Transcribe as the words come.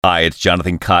Hi, it's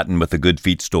Jonathan Cotton with the Good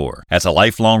Feet store. As a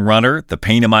lifelong runner, the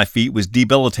pain in my feet was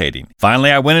debilitating. Finally,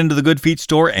 I went into the Good Feet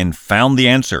store and found the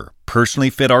answer: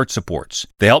 personally fit arch supports.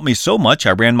 They helped me so much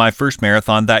I ran my first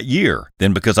marathon that year.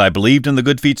 Then because I believed in the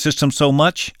Good Feet system so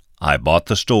much, I bought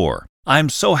the store. I'm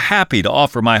so happy to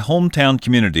offer my hometown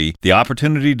community the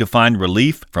opportunity to find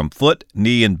relief from foot,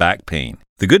 knee, and back pain.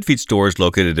 The Good Feet store is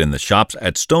located in the shops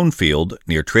at Stonefield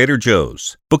near Trader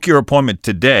Joe's. Book your appointment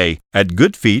today at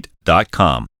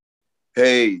goodfeet.com.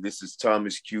 Hey, this is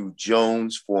Thomas Q.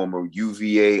 Jones, former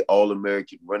UVA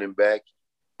All-American running back,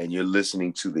 and you're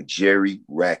listening to the Jerry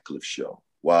Ratcliffe Show.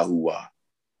 Wahoo wah.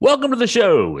 Welcome to the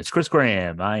show. It's Chris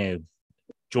Graham. I am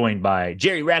joined by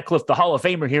Jerry Ratcliffe, the Hall of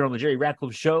Famer, here on the Jerry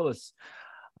Ratcliffe Show.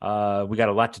 We got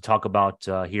a lot to talk about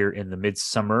here in the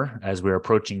midsummer as we're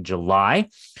approaching July.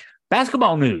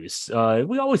 Basketball news.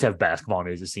 We always have basketball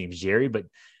news, it seems, Jerry, but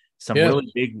some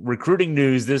really big recruiting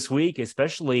news this week,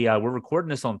 especially we're recording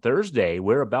this on Thursday.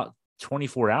 We're about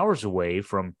 24 hours away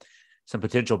from some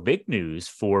potential big news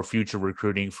for future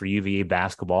recruiting for UVA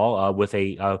basketball with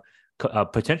a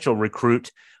potential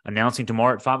recruit announcing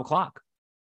tomorrow at 5 o'clock.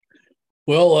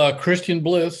 Well, Christian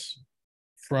Blass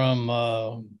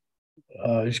from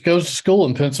he goes to school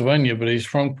in Pennsylvania, but he's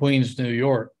from Queens, New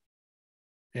York.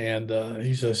 And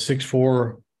he's a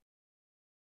 6'4",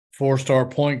 four-star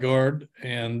point guard,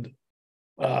 and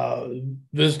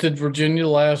visited Virginia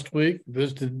last week,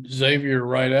 visited Xavier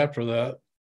right after that.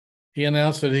 He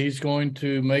announced that he's going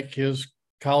to make his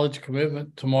college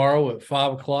commitment tomorrow at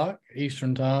 5 o'clock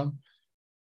Eastern time.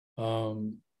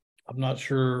 I'm not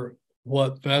sure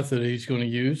what method he's going to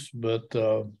use, but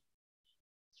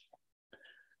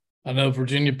I know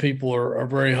Virginia people are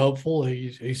very hopeful.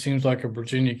 He seems like a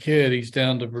Virginia kid. He's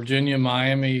down to Virginia,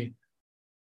 Miami,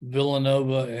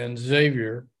 Villanova, and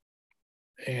Xavier.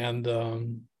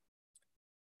 And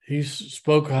he's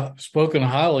spoken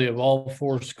highly of all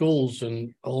four schools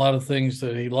and a lot of things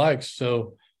that he likes.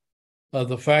 So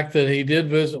the fact that he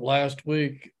did visit last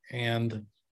week and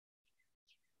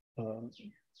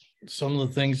some of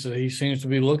the things that he seems to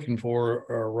be looking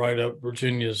for are right up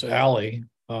Virginia's alley.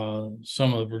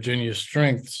 Some of Virginia's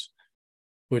strengths,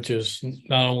 which is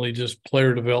not only just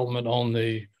player development on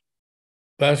the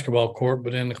basketball court,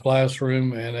 but in the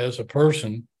classroom and as a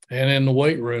person and in the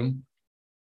weight room,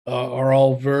 are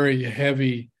all very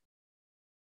heavy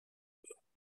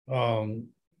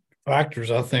factors,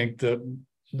 I think, that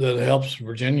helps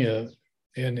Virginia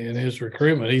in his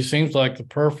recruitment. He seems like the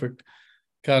perfect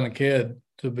kind of kid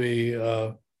to be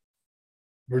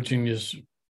Virginia's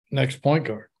next point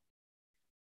guard.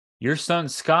 Your son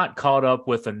Scott caught up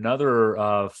with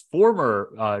another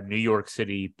former New York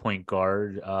City point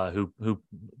guard who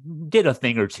did a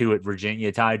thing or two at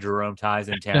Virginia. Ty Jerome, Ty's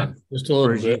in town. Just a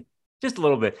little bit. Just a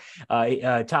little bit.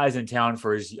 Ty's in town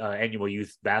for his annual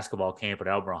youth basketball camp at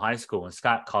Albemarle High School, and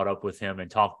Scott caught up with him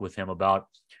and talked with him about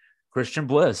Christian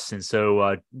Blass. And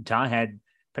so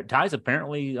Ty's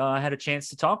apparently had a chance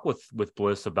to talk with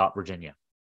Blass about Virginia.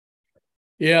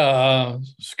 Yeah,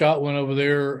 Scott went over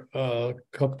there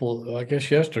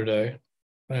yesterday,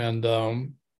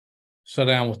 and sat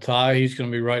down with Ty. He's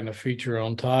going to be writing a feature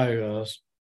on Ty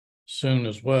soon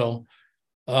as well.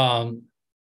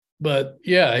 But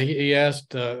yeah, he asked,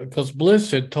 because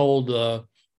Blass had told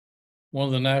one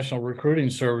of the National Recruiting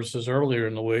Services earlier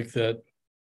in the week that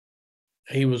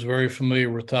he was very familiar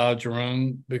with Ty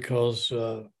Jerome because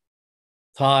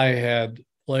Ty had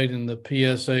played in the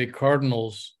PSA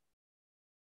Cardinals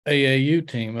AAU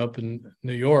team up in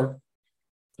New York,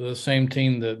 the same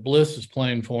team that Blass is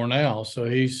playing for now. So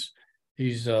he's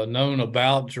known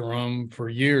about Jerome for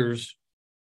years.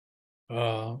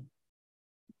 Even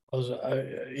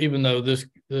though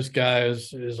this guy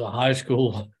is a high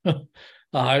school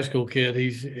kid,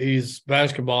 his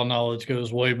basketball knowledge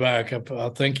goes way back. I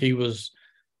think he was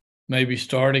maybe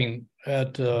starting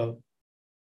at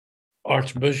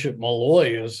Archbishop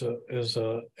Malloy as a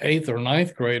 8th or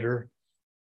 9th grader.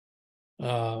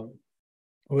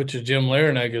 Which is Jim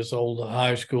Larinaga's old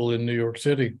high school in New York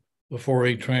City before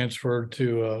he transferred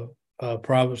to a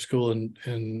private school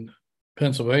in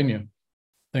Pennsylvania, I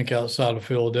think outside of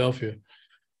Philadelphia.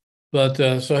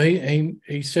 But so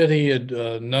he said he had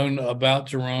known about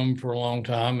Jerome for a long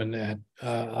time and had,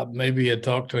 maybe had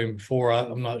talked to him before.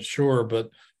 I'm not sure,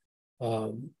 but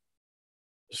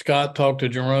Scott talked to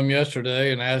Jerome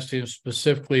yesterday and asked him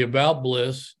specifically about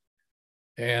Blass,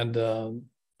 and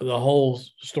the whole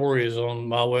story is on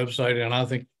my website, and I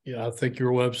think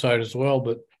your website as well.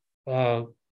 But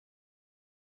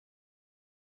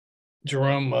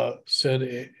Jerome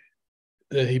said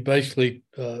that he basically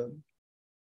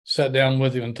sat down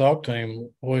with him and talked to him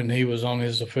when he was on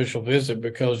his official visit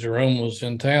because Jerome was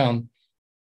in town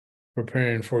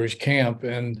preparing for his camp.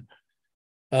 And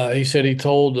he said he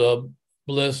told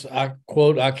Bliss, I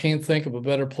quote, "I can't think of a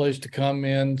better place to come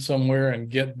in somewhere and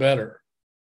get better.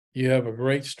 You have a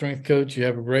great strength coach. You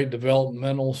have a great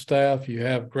developmental staff. You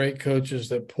have great coaches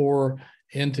that pour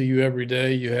into you every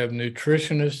day. You have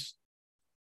nutritionists.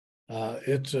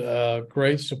 It's a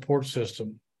great support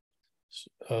system."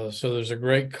 So there's a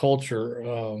great culture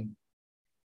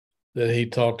that he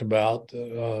talked about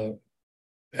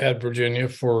at Virginia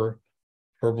for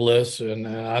Bliss. And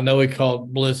I know he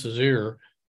called Bliss's ear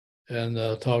and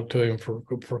talked to him for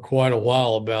quite a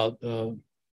while about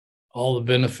all the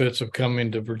benefits of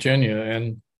coming to Virginia.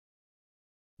 And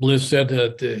Bliss said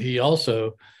that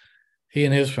he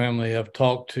and his family have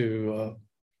talked to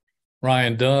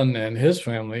Ryan Dunn and his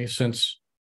family, since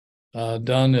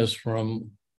Dunn is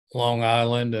from Long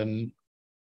Island and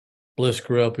Bliss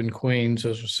grew up in Queens,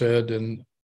 as was said, and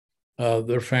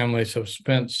their families have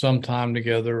spent some time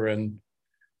together. And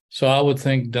so I would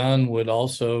think Dunn would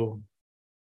also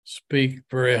speak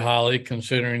very highly,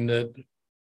 considering that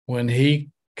when he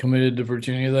committed to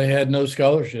Virginia, they had no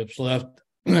scholarships left,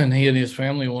 and he and his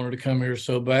family wanted to come here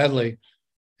so badly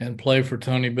and play for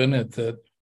Tony Bennett that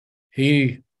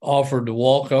he offered to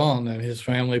walk on and his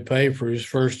family paid for his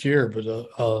first year, but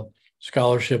a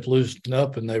scholarship loosened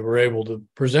up and they were able to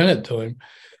present it to him.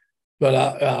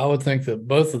 But I would think that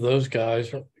both of those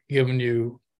guys are giving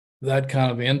you that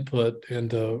kind of input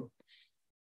into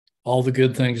all the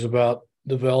good things about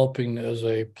developing as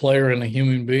a player and a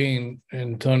human being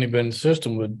in Tony Bennett's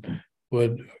system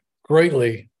would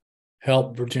greatly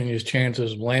help Virginia's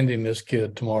chances of landing this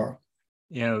kid tomorrow.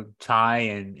 You know, Ty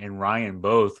and Ryan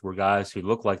both were guys who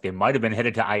looked like they might have been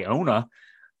headed to Iona,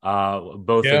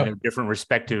 both in their different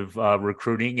respective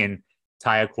recruiting. And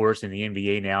Ty, of course, in the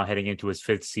NBA now, heading into his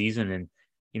 5th season. And,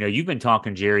 you know, you've been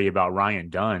talking, Jerry, about Ryan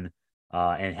Dunn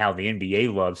and how the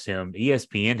NBA loves him.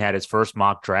 ESPN had its first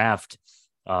mock draft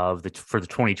for the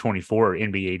 2024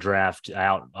 NBA draft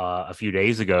out a few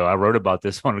days ago. I wrote about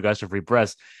this on Augusta Free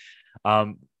Press.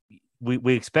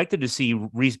 We expected to see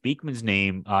Reese Beekman's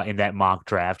name in that mock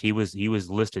draft. He was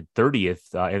listed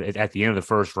 30th at the end of the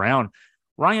first round.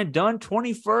 Ryan Dunn,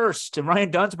 21st, and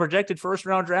Ryan Dunn's a projected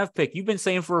first-round draft pick. You've been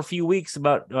saying for a few weeks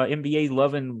about NBA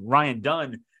loving Ryan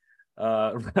Dunn.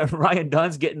 Ryan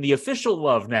Dunn's getting the official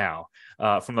love now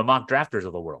from the mock drafters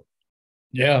of the world.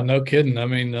 Yeah, no kidding. I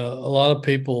mean, a lot of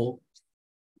people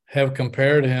have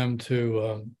compared him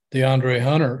to DeAndre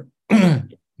Hunter,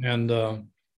 and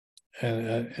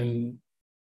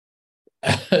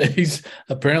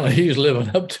he's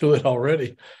living up to it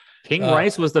already. King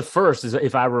Rice was the first,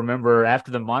 if I remember, after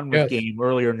the Monmouth game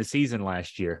earlier in the season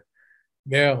last year.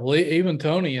 Yeah, well, even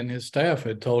Tony and his staff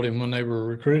had told him when they were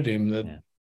recruiting him that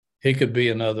he could be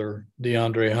another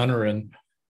DeAndre Hunter. And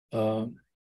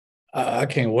I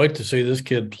can't wait to see this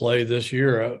kid play this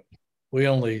year. We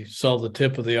only saw the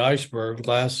tip of the iceberg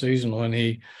last season when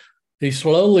he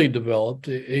slowly developed.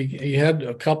 He had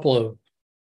a couple of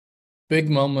big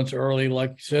moments early, like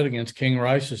you said, against King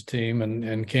Rice's team,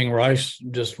 and King Rice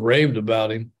just raved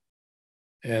about him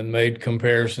and made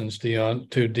comparisons to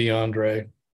DeAndre.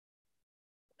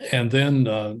 And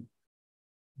then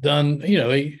Dunn, you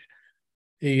know,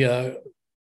 he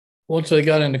once they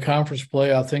got into conference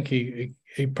play, I think he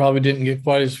probably didn't get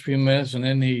quite as few minutes, and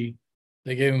then they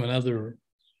gave him another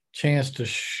chance to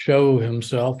show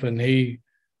himself, and he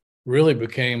really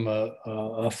became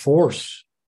a force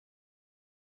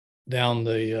down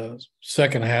the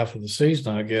second half of the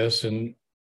season, I guess, and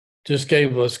just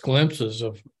gave us glimpses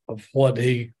of what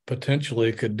he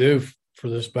potentially could do for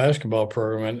this basketball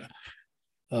program.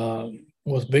 And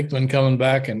with Beekman coming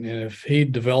back, and if he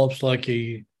develops like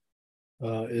he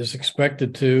is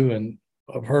expected to, and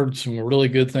I've heard some really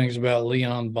good things about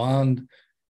Leon Bond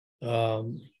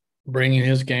bringing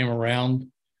his game around,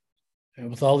 and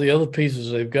with all the other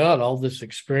pieces they've got, all this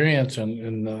experience,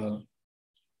 and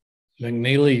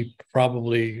McNeely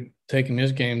probably taking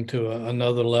his game to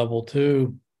another level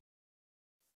too.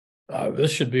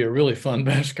 This should be a really fun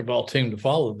basketball team to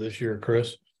follow this year,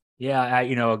 Chris. Yeah,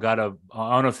 I got an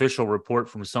unofficial report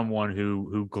from someone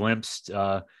who glimpsed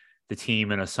the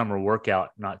team in a summer workout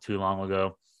not too long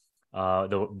ago.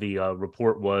 The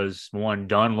report was, one,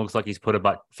 Dunn looks like he's put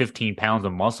about 15 pounds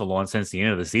of muscle on since the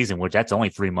end of the season, which that's only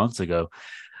 3 months ago.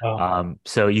 Wow.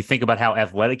 So you think about how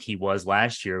athletic he was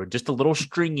last year, just a little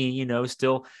stringy,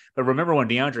 still. But remember when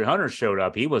DeAndre Hunter showed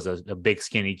up, he was a big,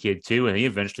 skinny kid too. And he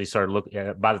eventually started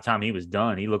looking, by the time he was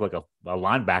done, he looked like a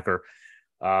linebacker.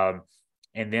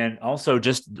 And then also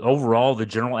just overall the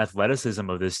general athleticism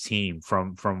of this team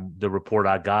from the report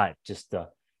I got. Just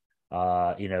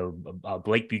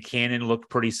Blake Buchanan looked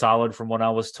pretty solid from what I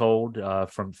was told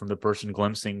from the person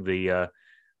glimpsing the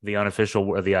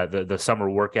unofficial the summer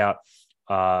workout.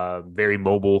 Very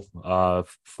mobile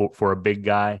for a big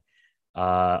guy.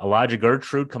 Elijah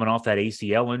Gertrude coming off that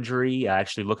ACL injury,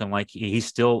 actually looking like he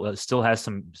still has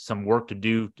some work to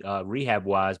do rehab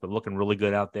wise, but looking really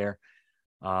good out there.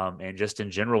 And just in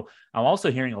general, I'm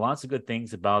also hearing lots of good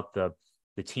things about the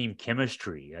team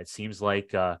chemistry. It seems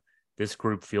like this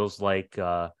group feels like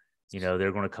they're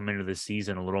going to come into the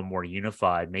season a little more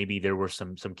unified. Maybe there were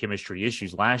some chemistry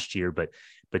issues last year, but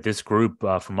this group,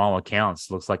 from all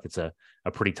accounts, looks like it's a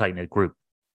pretty tight knit group.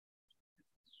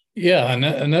 Yeah,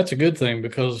 and that's a good thing,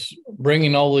 because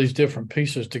bringing all these different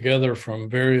pieces together from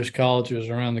various colleges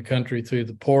around the country through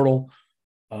the portal,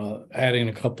 adding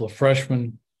a couple of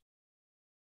freshmen,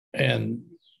 and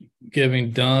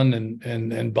giving Dunn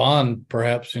and Bond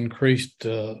perhaps increased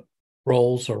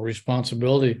roles or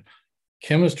responsibility.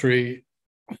 Chemistry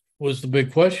was the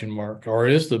big question mark, or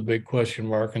is the big question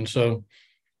mark. And so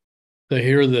to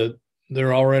hear that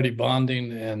they're already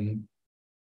bonding and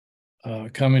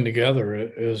coming together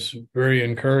is very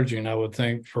encouraging, I would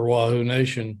think, for Wahoo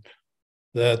Nation,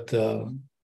 that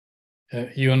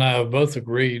you and I have both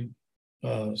agreed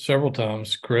several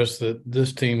times, Chris, that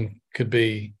this team could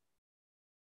be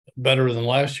better than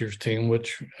last year's team,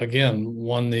 which, again,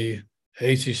 won the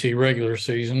ACC regular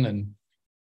season and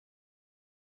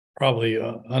probably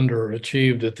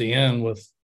underachieved at the end with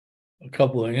a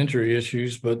couple of injury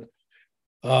issues, but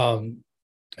and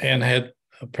had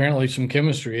apparently some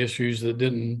chemistry issues that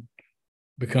didn't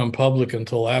become public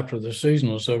until after the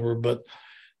season was over. But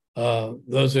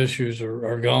those issues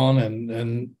are gone,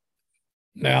 and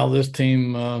now this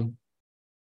team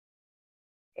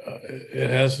it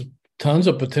has tons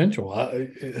of potential.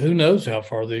 Who knows how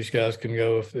far these guys can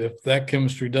go if that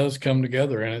chemistry does come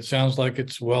together, and it sounds like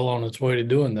it's well on its way to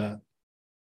doing that.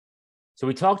 So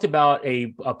we talked about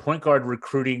a point guard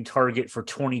recruiting target for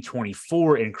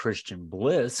 2024 in Christian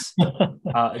Bliss.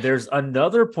 There's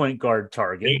another point guard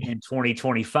target in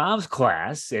 2025's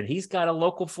class, and he's got a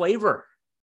local flavor.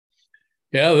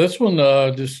 Yeah, this one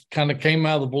just kind of came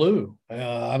out of the blue.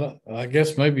 I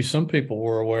guess maybe some people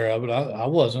were aware of it. I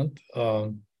wasn't.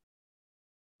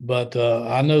 But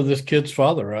I know this kid's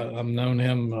father. I've known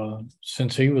him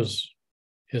since his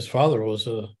father was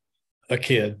a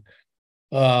kid.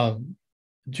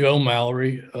 Joe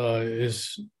Mallory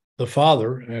is the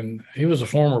father, and he was a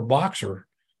former boxer,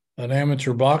 an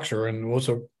amateur boxer, and was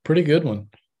a pretty good one.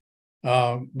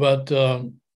 But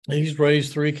he's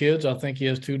raised 3 kids. I think he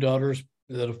has 2 daughters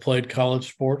that have played college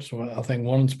sports. I think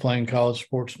one's playing college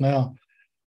sports now.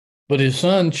 But his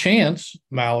son, Chance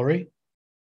Mallory,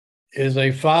 is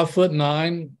a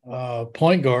 5'9"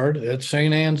 point guard at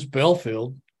St. Anne's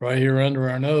Belfield, right here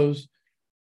under our nose.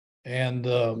 And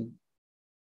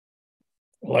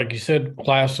like you said,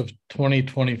 class of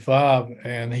 2025,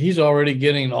 and he's already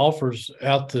getting offers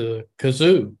out to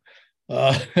Kazoo.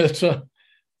 It's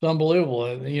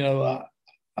unbelievable.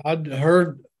 I'd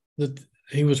heard that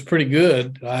he was pretty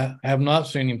good. I have not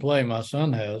seen him play. My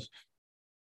son has.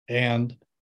 And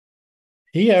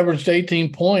he averaged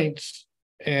 18 points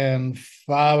and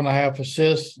 5.5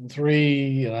 assists and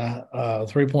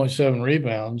 3.7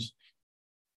 rebounds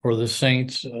for the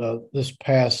Saints this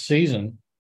past season.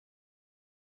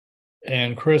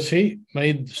 And Chris, he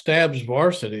made Stabs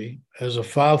varsity as a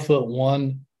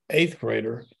 5'1" 8th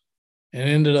grader and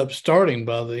ended up starting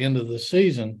by the end of the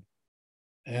season.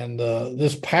 And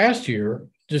this past year,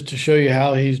 just to show you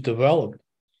how he's developed,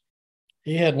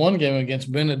 he had one game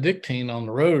against Benedictine on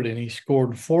the road, and he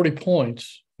scored 40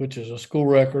 points, which is a school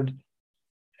record,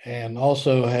 and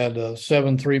also had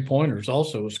 7 3-pointers,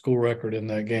 also a school record in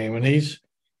that game. And he's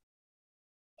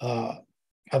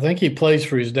I think he plays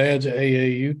for his dad's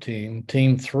AAU team,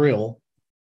 Team Thrill.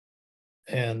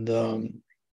 And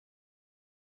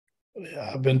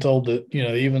I've been told that,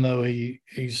 even though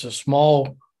he's a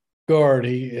small guard,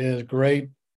 he has great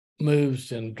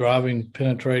moves in driving,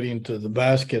 penetrating to the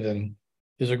basket, and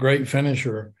is a great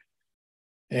finisher.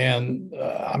 And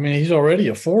he's already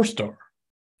a 4-star.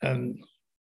 And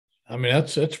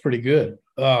that's pretty good.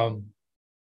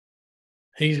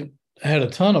 He's had a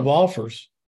ton of offers.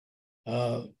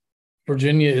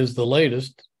 Virginia is the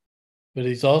latest, but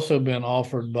he's also been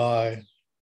offered by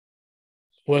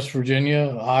West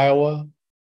Virginia, Iowa,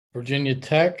 Virginia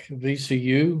Tech,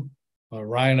 VCU,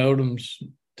 Ryan Odom's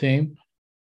team,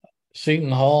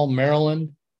 Seton Hall,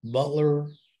 Maryland, Butler,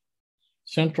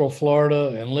 Central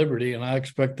Florida, and Liberty. And I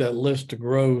expect that list to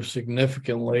grow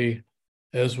significantly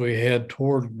as we head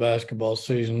toward basketball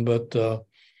season. But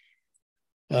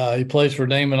he plays for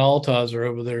Damon Altizer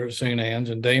over there at St. Anne's,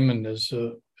 and Damon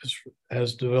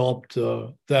has developed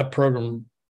that program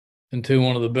into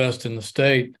one of the best in the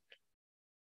state.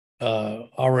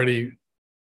 Already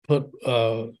put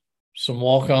some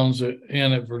walk-ons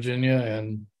in at Virginia,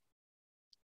 and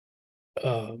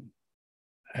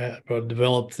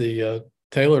developed the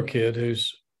Taylor kid,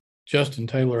 who's Justin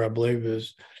Taylor, I believe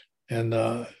is, and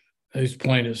who's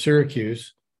playing at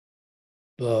Syracuse.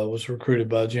 Was recruited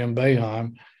by Jim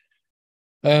Boeheim.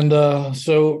 And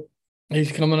so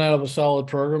he's coming out of a solid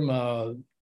program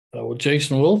with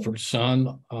Jason Wilford's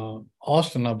son,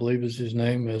 Austin, I believe is his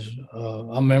name, is a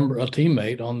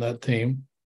teammate on that team,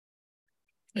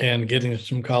 and getting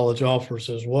some college offers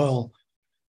as well.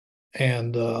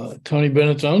 And Tony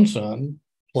Bennett's own son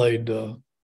played for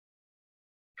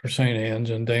St.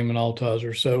 Anne's and Damon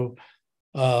Altizer. So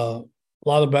a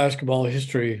lot of basketball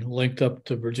history linked up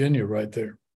to Virginia right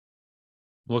there.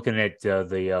 Looking at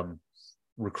the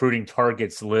recruiting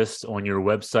targets list on your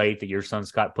website that your son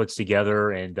Scott puts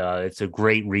together, and it's a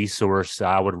great resource.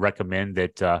 I would recommend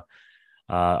that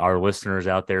our listeners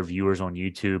out there, viewers on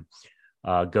YouTube,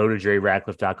 go to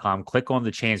jerryratcliffe.com, click on the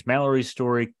Chance Mallory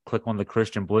story, click on the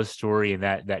Christian Bliss story, and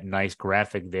that nice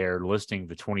graphic there listing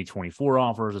the 2024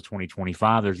 offers, the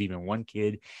 2025. There's even one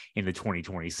kid in the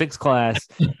 2026 class.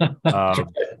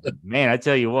 Man, I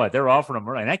tell you what, they're offering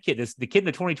them. And that kid, the kid in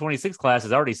the 2026 class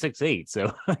is already 6'8".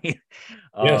 So,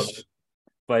 yes.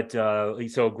 But so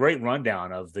a great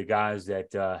rundown of the guys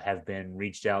that have been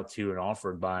reached out to and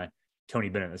offered by Tony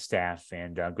Bennett and the staff,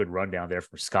 and a good rundown there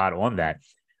from Scott on that.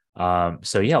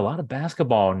 So yeah, a lot of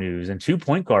basketball news, and 2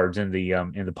 point guards in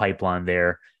the pipeline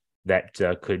there that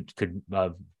could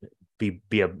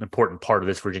be an important part of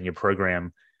this Virginia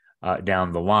program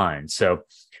down the line. So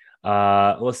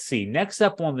let's see. Next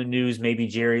up on the news, maybe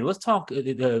Jerry, let's talk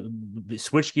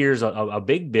switch gears a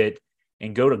big bit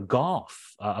and go to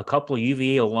golf. A couple of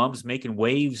UVA alums making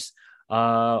waves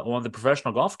on the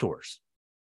professional golf tours.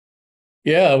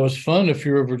 Yeah, it was fun if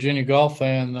you're a Virginia golf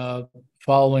fan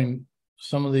following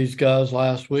some of these guys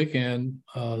last weekend.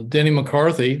 Denny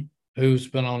McCarthy, who's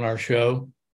been on our show,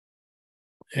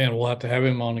 and we'll have to have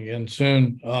him on again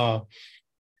soon.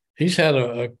 He's had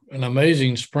an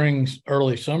amazing spring,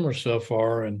 early summer so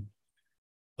far, and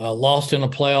lost in a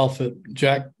playoff at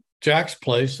Jack's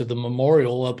place at the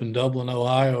Memorial up in Dublin,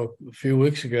 Ohio, a few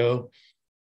weeks ago.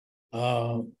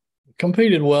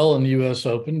 Competed well in the U.S.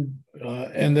 Open,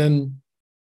 and then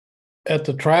at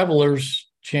the Travelers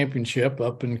Championship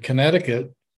up in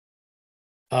Connecticut,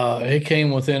 he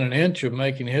came within an inch of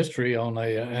making history on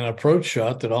an approach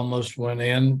shot that almost went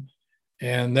in,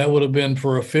 and that would have been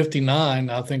for a 59.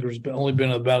 I think there's only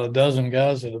been about a dozen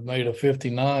guys that have made a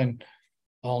 59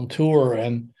 on tour,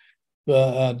 and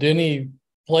Denny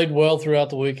played well throughout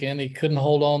the weekend. He couldn't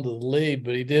hold on to the lead,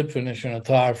 but he did finish in a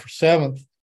tie for seventh,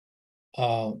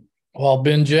 while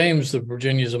Ben James, the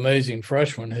Virginia's amazing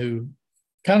freshman, who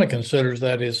kind of considers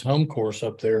that his home course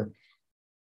up there,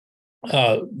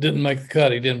 didn't make the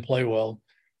cut. He didn't play well,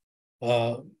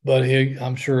 but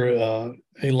I'm sure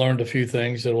he learned a few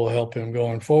things that will help him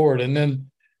going forward. And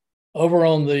then over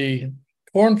on the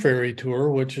Korn Ferry Tour,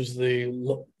 which is the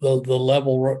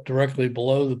level directly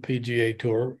below the PGA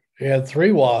Tour, he had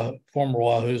three former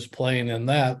Wahoos playing in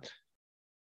that.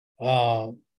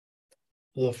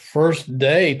 The first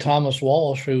day, Thomas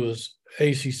Walsh, who was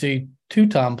ACC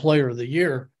two-time player of the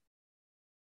year,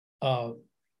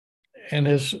 and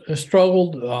has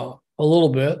struggled a little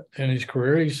bit in his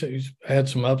career. He's had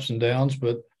some ups and downs,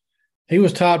 but he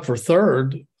was tied for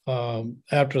third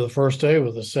after the first day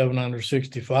with a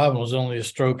 765 and was only a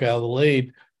stroke out of the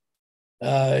lead.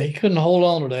 He couldn't hold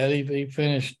on to that. He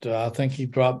finished, I think he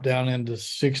dropped down into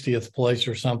 60th place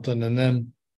or something. And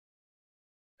then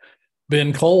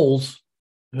Ben Coles,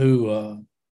 who I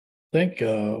think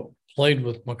played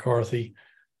with McCarthy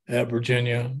at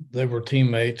Virginia. They were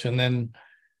teammates. And then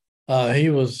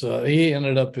he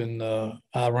ended up in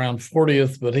around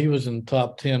 40th, but he was in the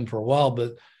top 10 for a while.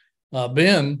 But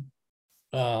Ben,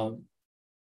 who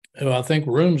I think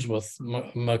rooms with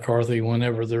McCarthy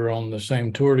whenever they're on the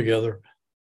same tour together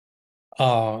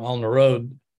on the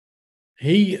road,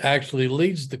 he actually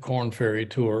leads the Korn Ferry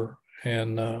Tour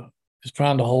and is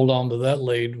trying to hold on to that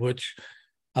lead, which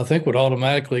I think would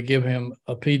automatically give him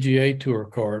a PGA Tour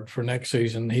card for next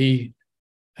season. He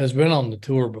has been on the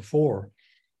tour before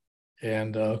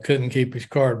and couldn't keep his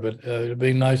card, but it'd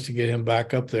be nice to get him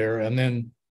back up there. And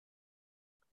then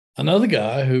another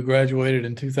guy who graduated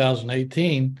in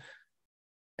 2018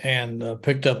 and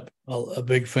picked up a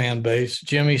big fan base,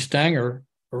 Jimmy Stanger,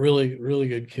 a really, really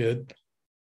good kid.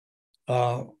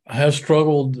 has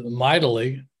struggled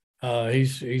mightily.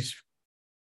 He's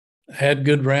had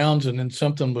good rounds, and then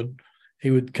he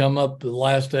would come up the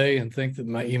last day and think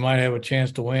that he might have a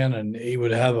chance to win, and he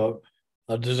would have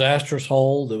a disastrous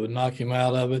hole that would knock him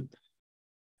out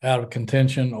of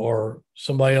contention, or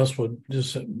somebody else would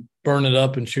just burn it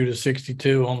up and shoot a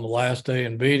 62 on the last day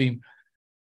and beat him.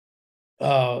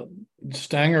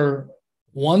 Stanger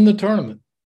won the tournament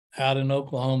out in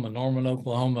Oklahoma, Norman,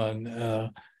 Oklahoma,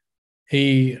 and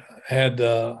he had,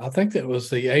 I think that was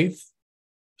the 8th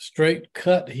straight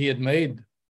cut he had made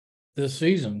this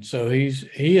season. So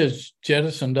he is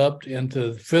jettisoned up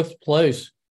into 5th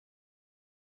place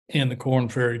in the Korn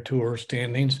Ferry Tour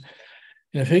standings.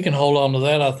 And if he can hold on to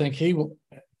that, I think he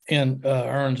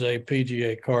earns a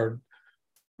PGA card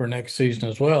for next season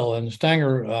as well. And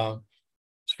Stanger, it's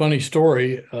a funny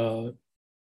story.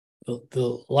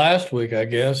 The last week, I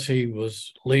guess, he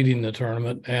was leading the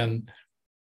tournament and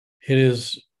hit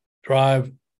his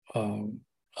drive an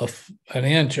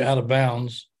inch out of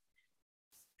bounds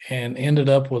and ended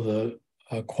up with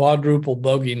a quadruple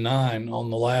bogey 9 on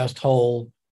the last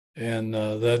hole. And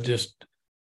that just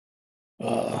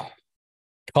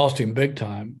cost him big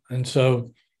time. And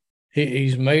so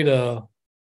he's made a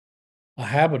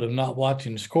habit of not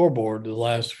watching the scoreboard the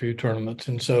last few tournaments.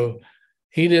 And so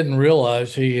he didn't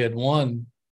realize he had won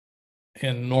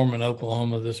in Norman,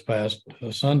 Oklahoma this past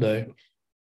Sunday.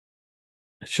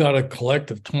 Shot a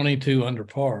collective 22 under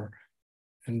par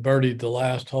and birdied the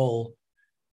last hole.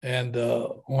 And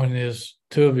when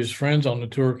two of his friends on the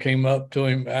tour came up to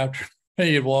him after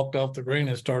he had walked off the green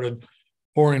and started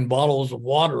pouring bottles of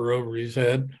water over his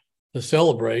head to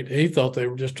celebrate, he thought they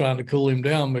were just trying to cool him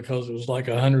down because it was like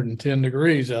 110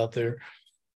 degrees out there.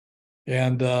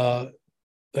 And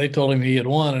they told him he had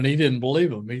won, and he didn't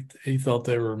believe them. He thought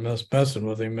they were messing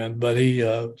with him, but he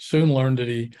soon learned that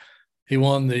he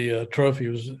won the trophy.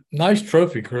 It was a nice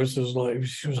trophy, Chris. It was like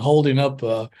she was holding up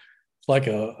like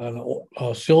a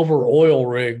silver oil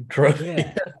rig trophy.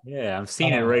 Yeah, I'm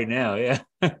seeing it right now. Yeah.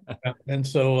 And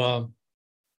so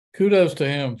kudos to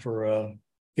him for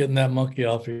getting that monkey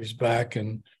off his back,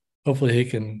 and hopefully he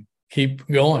can keep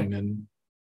going and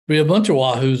be a bunch of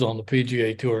Wahoos on the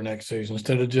PGA Tour next season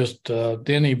instead of just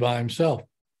Denny by himself.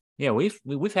 Yeah,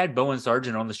 we've had Bowen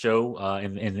Sargent on the show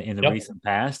in the recent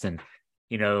past, and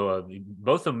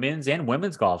both the men's and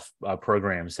women's golf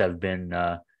programs have been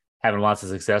having lots of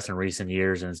success in recent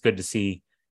years, and it's good to see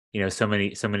so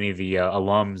many of the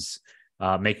alums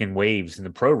making waves in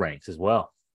the pro ranks as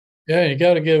well. Yeah, you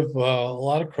got to give a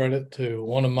lot of credit to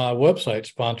one of my website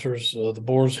sponsors, the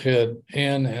Boar's Head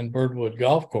Inn and Birdwood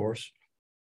Golf Course,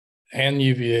 and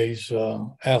UVA's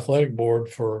athletic board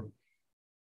for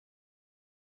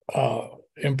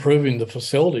improving the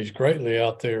facilities greatly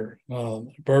out there.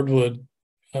 Birdwood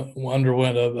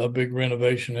underwent a big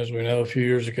renovation, as we know, a few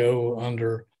years ago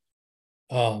under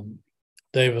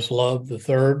Davis Love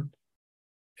III,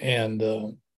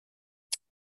 and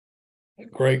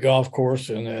great golf course,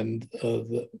 and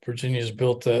Virginia's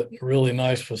built that really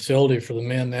nice facility for the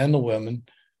men and the women.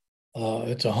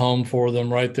 It's a home for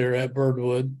them right there at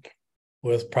Birdwood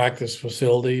with practice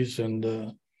facilities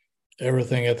and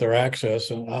everything at their access.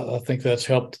 And I think that's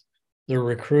helped their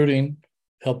recruiting,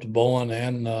 helped Bowen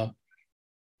and the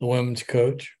women's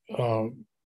coach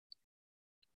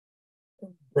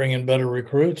bring in better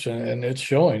recruits, and it's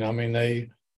showing. I mean,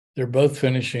 they're both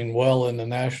finishing well in the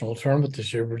national tournament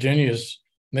this year. Virginia's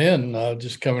men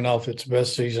just coming off its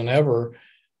best season ever.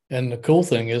 And the cool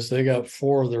thing is they got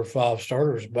 4 of their 5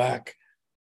 starters back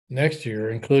next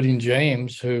year, including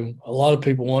James, who a lot of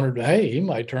people wondered, hey, he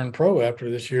might turn pro after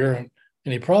this year. And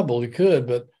he probably could,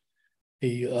 but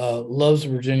he loves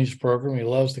Virginia's program. He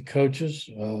loves the coaches.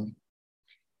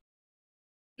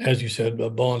 As you said,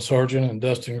 Bowen Sargent and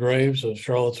Dustin Graves, a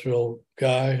Charlottesville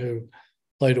guy who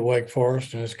played at Wake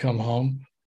Forest and has come home,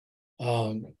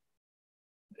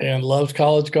 and loves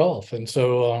college golf. And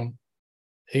so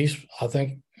I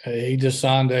think he just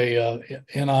signed a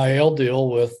NIL deal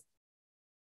with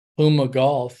Puma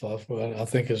Golf, I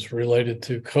think is related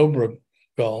to Cobra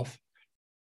Golf.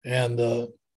 And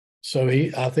so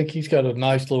I think he's got a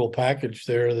nice little package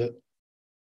there that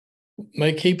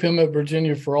may keep him at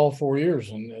Virginia for all 4 years.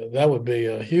 And that would be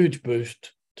a huge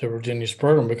boost to Virginia's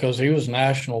program because he was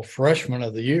National Freshman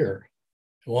of the Year,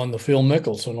 won the Phil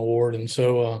Mickelson Award. And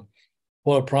so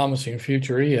what a promising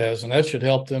future he has. And that should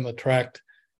help them attract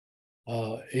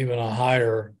even a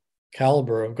higher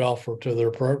caliber of golfer to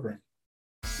their program.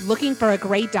 Looking for a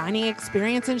great dining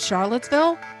experience in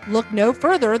Charlottesville? Look no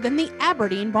further than the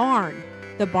Aberdeen Barn.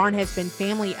 The barn has been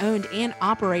family owned and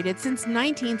operated since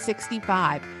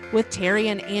 1965, with Terry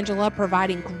and Angela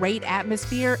providing great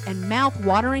atmosphere and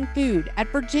mouth-watering food at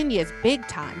Virginia's Big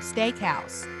Time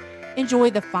Steakhouse.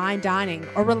 Enjoy the fine dining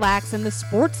or relax in the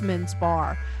Sportsman's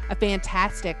Bar, a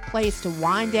fantastic place to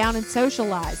wind down and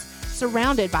socialize,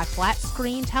 surrounded by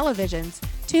flat-screen televisions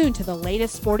tuned to the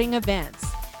latest sporting events.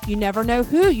 You never know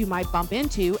who you might bump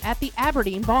into at the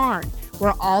Aberdeen Barn,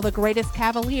 where all the greatest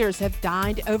Cavaliers have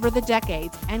dined over the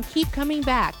decades and keep coming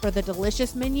back for the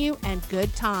delicious menu and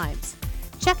good times.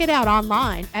 Check it out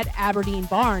online at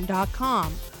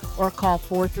aberdeenbarn.com or call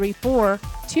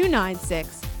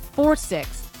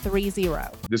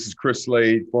 434-296-4630. This is Chris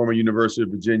Slade, former University of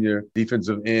Virginia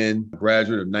defensive end,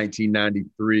 graduate of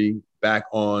 1993. Back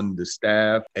on the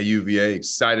staff at UVA,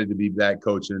 excited to be back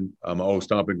coaching my old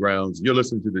stomping grounds. You're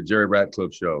listening to the Jerry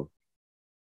Ratcliffe Show.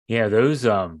 Yeah, those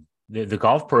the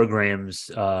golf programs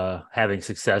having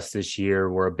success this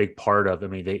year were a big part of. I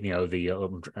mean,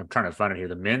 I'm trying to find it here.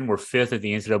 The men were 5th at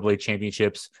the NCAA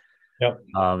championships. Yep.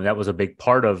 That was a big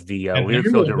part of the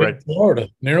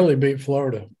nearly beat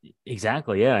Florida.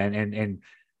 Exactly. Yeah, and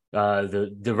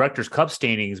the Directors' Cup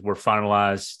standings were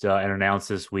finalized and announced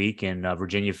this week, and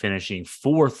Virginia finishing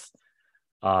 4th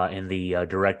in the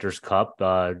Directors' Cup,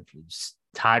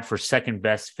 tied for second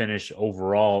best finish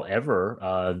overall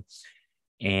ever,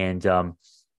 and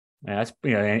that's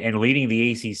and leading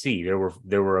the ACC.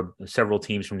 There were several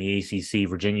teams from the ACC.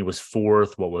 Virginia was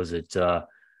 4th. What was it? I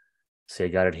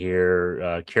got it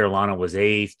here. Carolina was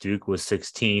 8th. Duke was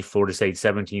 16th. Florida State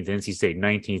 17th. NC State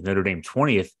 19th. Notre Dame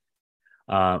 20th.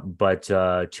 But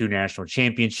 2 national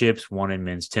championships, one in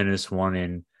men's tennis, one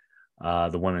in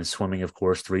the women's swimming, of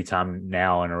course, 3-time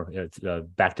now,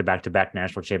 and back-to-back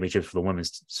national championships for the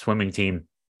women's swimming team.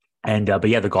 And but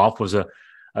yeah, the golf was an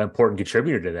important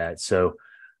contributor to that. So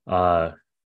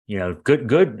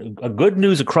good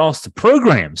news across the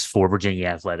programs for Virginia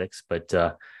athletics, but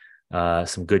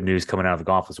some good news coming out of the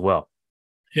golf as well.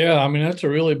 Yeah, I mean, that's a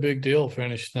really big deal,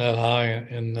 finishing that high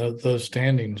in those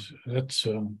standings. That's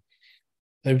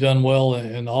they've done well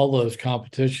in all those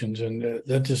competitions, and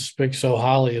that just speaks so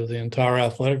highly of the entire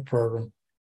athletic program,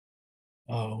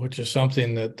 which is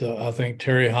something that I think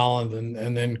Terry Holland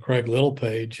and then Craig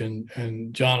Littlepage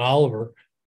and John Oliver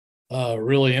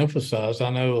really emphasized. I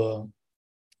know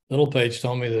Littlepage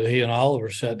told me that he and Oliver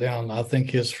sat down, I think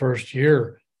his first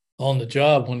year on the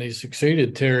job when he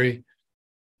succeeded Terry,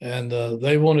 and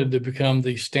they wanted to become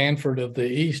the Stanford of the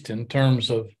East in terms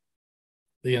of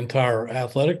the entire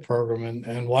athletic program,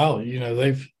 and wow,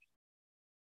 they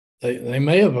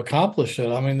may have accomplished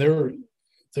it. I mean, they're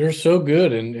so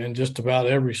good in just about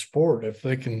every sport. If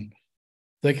they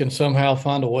can somehow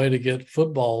find a way to get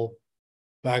football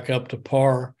back up to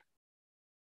par,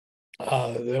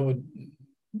 that would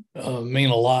mean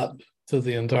a lot to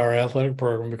the entire athletic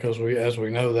program, because as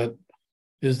we know, that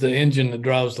is the engine that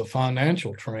drives the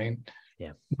financial train.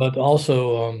 Yeah, but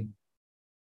also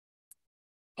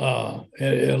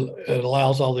it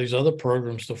allows all these other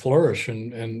programs to flourish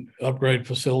and upgrade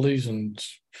facilities and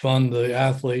fund the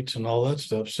athletes and all that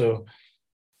stuff. So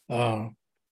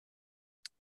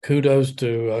kudos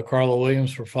to Carla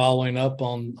Williams for following up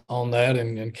on that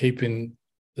and keeping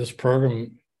this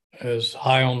program as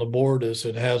high on the board as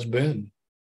it has been.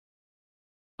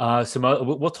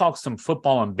 We'll talk some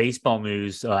football and baseball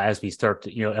news as we start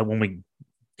to, when we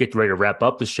get ready to wrap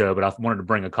up the show, but I wanted to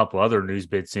bring a couple other news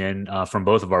bits in from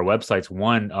both of our websites.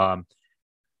 One,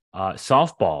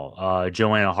 softball.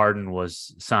 Joanna Harden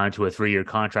was signed to a 3-year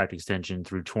contract extension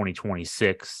through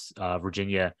 2026.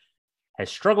 Virginia has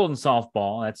struggled in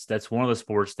softball. That's one of the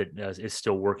sports that is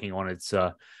still working on its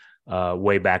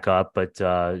way back up, but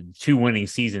 2 winning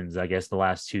seasons, I guess, the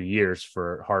last 2 years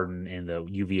for Harden and the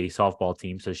UVA softball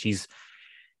team. So she's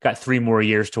got 3 more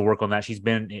years to work on that. She's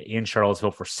been in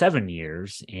Charlottesville for 7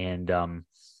 years, and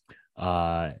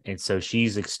so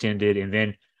she's extended. And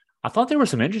then I thought there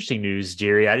was some interesting news,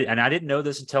 Jerry, I didn't know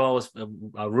this until I was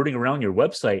rooting around your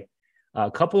website. A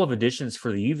couple of additions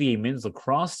for the UVA men's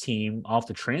lacrosse team off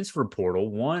the transfer portal.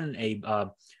 One,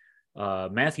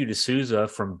 Matthew D'Souza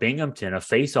from Binghamton, a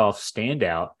face-off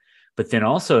standout. But then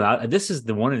also, this is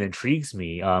the one that intrigues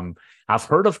me. I've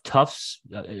heard of Tufts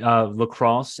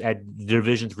lacrosse at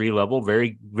Division III level,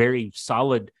 very, very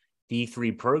solid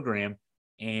D3 program.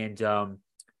 And one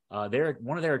of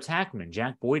their attackmen,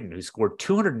 Jack Boyden, who scored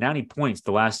 290 points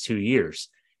the last 2 years,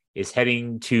 is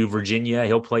heading to Virginia.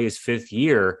 He'll play his 5th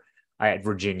year at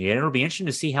Virginia. And it'll be interesting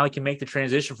to see how he can make the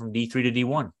transition from D3 to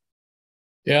D1.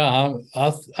 Yeah,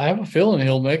 I have a feeling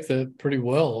he'll make that pretty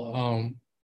well.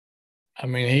 I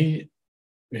mean,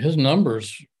 his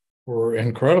numbers were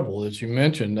incredible, as you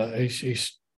mentioned. He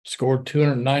scored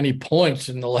 290 points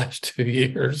in the last 2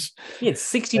 years. He had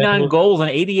 69 goals and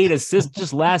 88 assists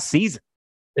just last season.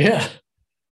 Yeah.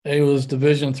 He was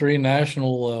Division III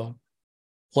National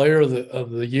Player of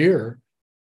the Year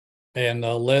and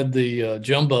led the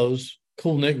Jumbos,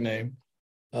 cool nickname,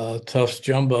 Tufts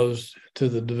Jumbos, to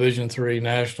the Division III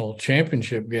National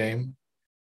Championship game.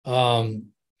 And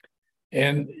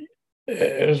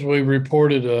as we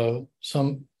reported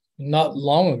some not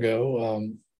long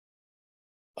ago,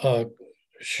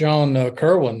 Sean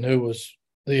Kerwin, who was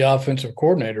the offensive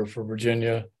coordinator for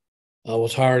Virginia,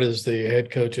 was hired as the head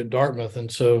coach at Dartmouth.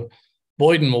 And so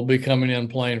Boyden will be coming in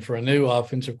playing for a new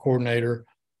offensive coordinator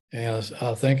and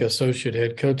I think associate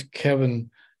head coach Kevin.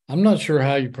 I'm not sure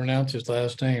how you pronounce his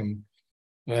last name.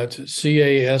 That's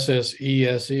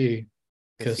Cassese.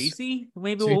 Cassese?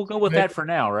 Maybe we'll go with that for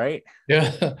now, right?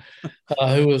 Yeah.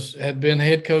 Who had been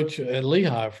head coach at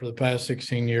Lehigh for the past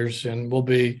 16 years and will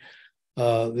be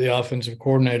the offensive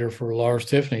coordinator for Lars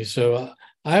Tiffany. So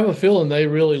I have a feeling they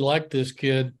really like this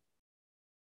kid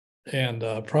and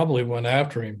probably went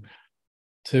after him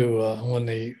to when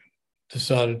they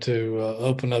decided to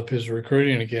open up his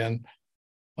recruiting again.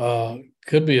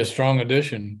 Could be a strong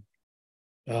addition.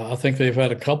 I think they've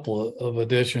had a couple of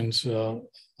additions.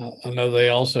 I know they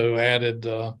also added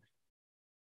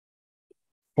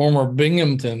former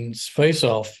Binghamton's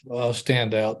face-off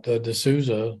standout,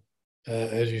 D'Souza,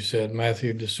 as you said,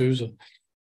 Matthew D'Souza.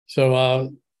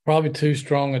 So probably two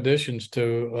strong additions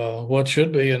to what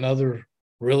should be another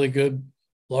really good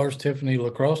Lars Tiffany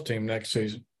lacrosse team next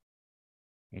season.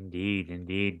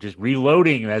 Indeed. Just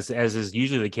reloading as is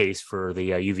usually the case for the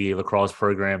UVA lacrosse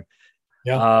program.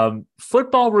 Yeah.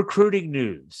 Football recruiting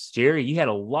news. Jerry, you had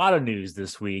a lot of news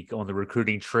this week on the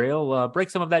recruiting trail. Break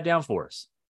some of that down for us.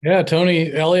 Yeah,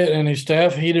 Tony Elliott and his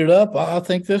staff heated up. I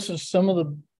think this is some of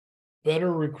the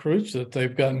better recruits that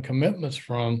they've gotten commitments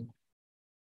from.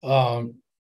 I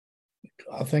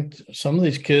think some of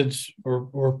these kids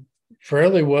were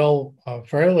fairly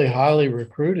highly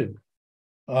recruited.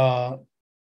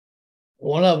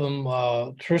 One of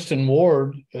them, Tristan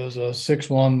Ward, is a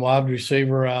 6'1" wide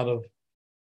receiver out of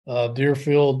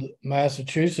Deerfield,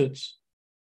 Massachusetts.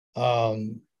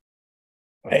 And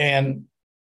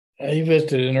he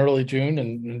visited in early June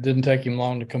and it didn't take him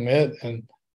long to commit. And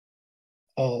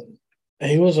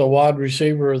he was a wide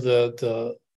receiver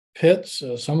that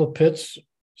some of Pitt's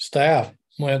staff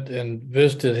went and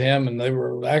visited him, and they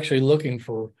were actually looking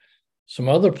for some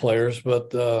other players,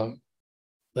 but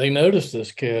they noticed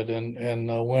this kid and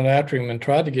went after him and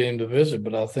tried to get him to visit.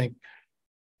 But I think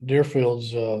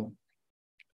Deerfield's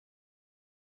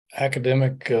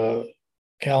academic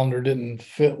calendar didn't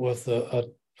fit with a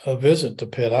visit to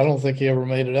Pitt. I don't think he ever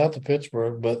made it out to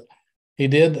Pittsburgh, but he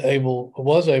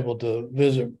was able to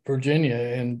visit Virginia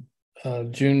in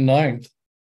June 9th.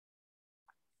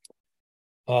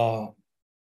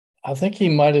 I think he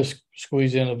might have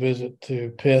squeezed in a visit to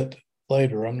Pitt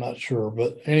later. I'm not sure.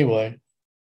 But anyway,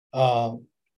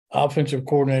 offensive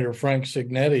coordinator Frank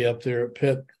Signetti up there at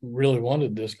Pitt really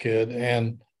wanted this kid,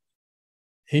 and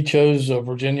he chose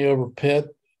Virginia over Pitt,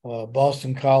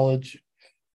 Boston College,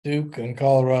 Duke, and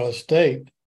Colorado State.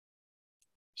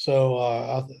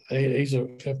 So he's a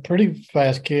pretty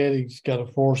fast kid. He's got a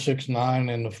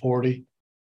 4.69 in the 40.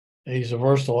 He's a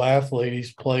versatile athlete.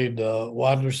 He's played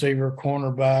wide receiver,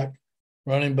 cornerback,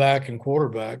 running back, and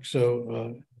quarterback.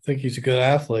 So I think he's a good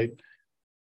athlete.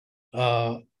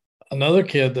 Another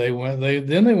kid they went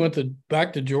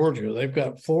back to Georgia. They've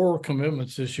got 4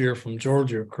 commitments this year from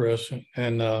Georgia, Chris,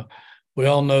 and we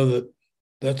all know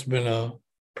that's been a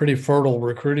pretty fertile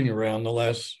recruiting around the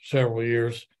last several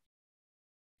years.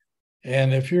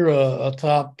 And if you're a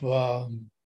top,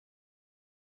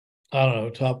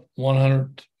 top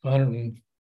 100 and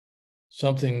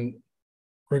something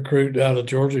recruit out of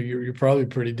Georgia, you're probably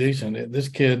pretty decent. This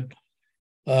kid,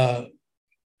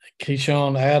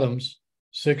 Keyshawn Adams,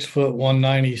 6 foot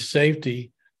 190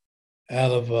 safety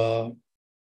out of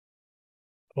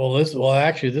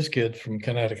this kid's from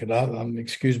Connecticut.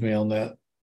 Excuse me on that.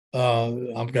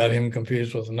 I've got him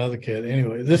confused with another kid.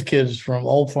 Anyway, this kid is from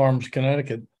Old Farms,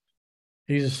 Connecticut.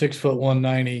 He's a 6 foot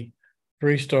 190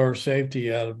 3-star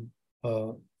safety out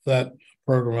of that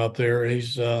program up there.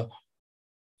 He's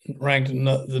ranked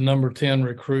the number 10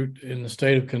 recruit in the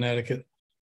state of Connecticut.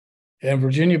 And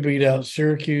Virginia beat out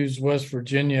Syracuse, West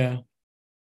Virginia,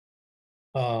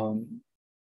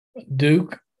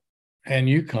 Duke, and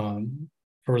UConn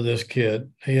for this kid.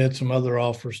 He had some other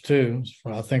offers too,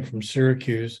 I think from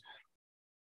Syracuse.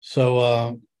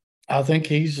 So I think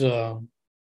he's the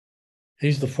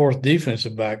 4th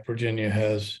defensive back Virginia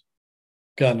has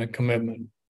gotten a commitment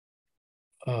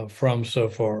from so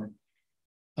far.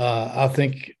 I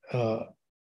think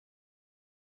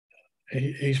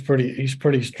he's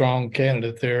pretty strong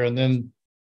candidate there. And then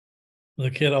the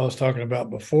kid I was talking about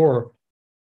before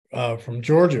from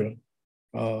Georgia,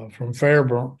 from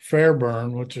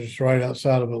Fairburn, which is right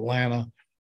outside of Atlanta,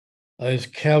 is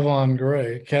Kevin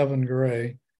Gray,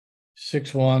 6'1",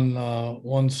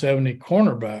 170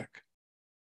 cornerback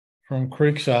from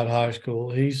Creekside High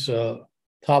School. He's a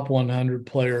top 100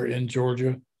 player in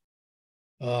Georgia,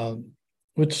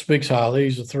 which speaks highly.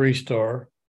 He's a 3-star.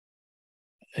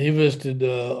 He visited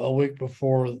a week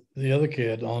before the other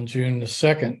kid on June the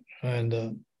 2nd.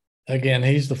 And again,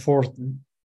 he's the fourth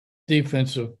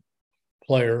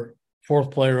player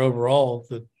overall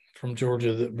from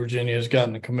Georgia that Virginia has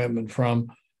gotten a commitment from.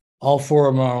 All four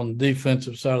of them are on the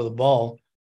defensive side of the ball.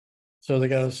 So they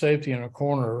got a safety and a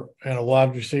corner and a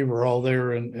wide receiver all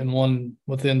there in one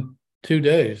within 2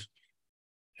 days.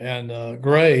 And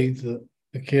Gray, the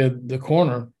kid, the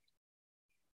corner,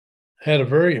 had a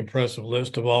very impressive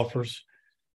list of offers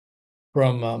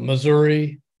from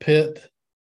Missouri, Pitt,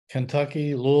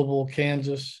 Kentucky, Louisville,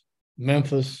 Kansas,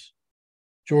 Memphis,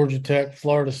 Georgia Tech,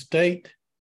 Florida State,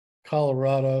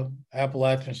 Colorado,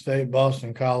 Appalachian State,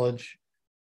 Boston College,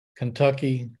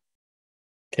 Kentucky,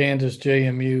 Kansas,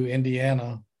 JMU,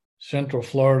 Indiana, Central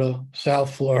Florida,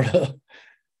 South Florida,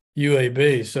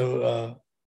 UAB. So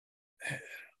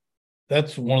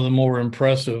that's one of the more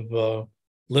impressive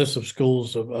lists of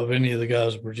schools of any of the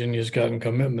guys Virginia's gotten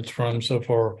commitments from so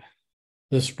far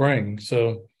this spring.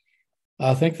 So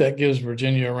I think that gives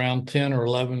Virginia around 10 or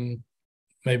 11,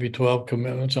 maybe 12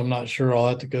 commitments. I'm not sure. I'll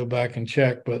have to go back and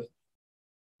check, but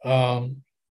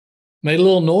made a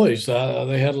little noise.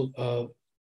 They had a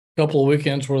couple of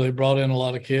weekends where they brought in a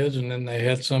lot of kids, and then they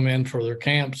had some in for their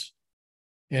camps,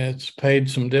 and it's paid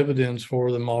some dividends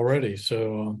for them already.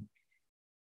 So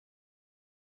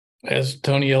as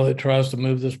Tony Elliott tries to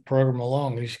move this program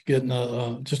along, he's getting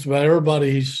just about everybody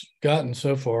he's gotten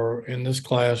so far in this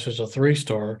class is a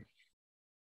 3-star,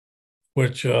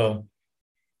 which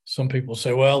some people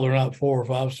say, well, they're not 4 or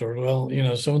 5 stars. Well,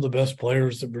 some of the best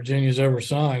players that Virginia's ever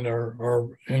signed are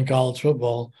in college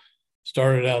football,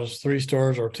 started out as 3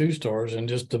 stars or 2 stars and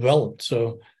just developed.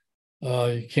 So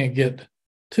you can't get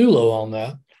too low on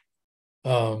that.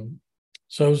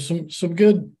 So some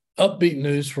good upbeat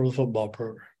news for the football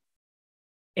program.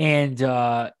 And,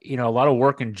 a lot of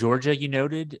work in Georgia, you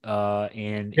noted.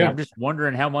 And I'm just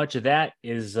wondering how much of that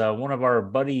is one of our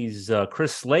buddies,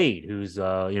 Chris Slade, who's,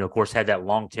 of course, had that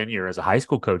long tenure as a high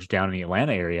school coach down in the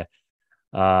Atlanta area.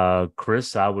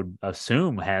 Chris, I would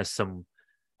assume, has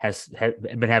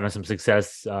been having some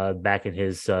success back in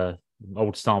his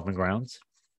old stomping grounds.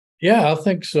 Yeah, I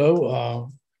think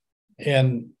so.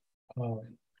 And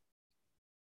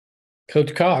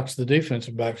Coach Cox, the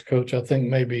defensive backs coach, I think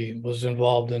maybe was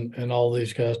involved in all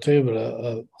these guys too.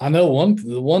 But I know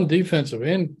the one defensive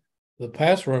end, the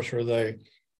pass rusher they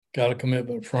got a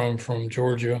commitment from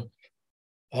Georgia,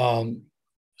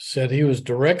 said he was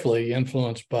directly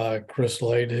influenced by Chris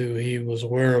Slade, who he was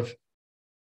aware of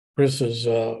Chris's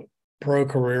pro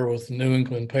career with the New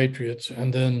England Patriots,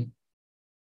 and then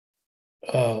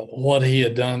what he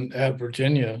had done at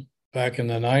Virginia back in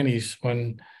the 90s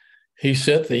when he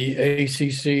set the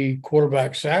ACC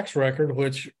quarterback sacks record,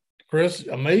 which Chris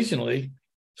amazingly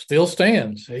still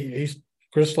stands.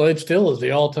 Chris Slade still is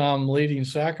the all-time leading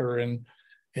sacker in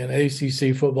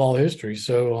ACC football history.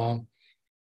 So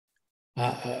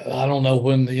I don't know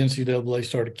when the NCAA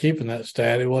started keeping that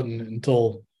stat. It wasn't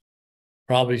until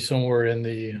probably somewhere in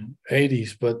the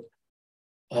 80s, but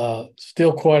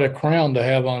still quite a crown to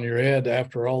have on your head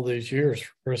after all these years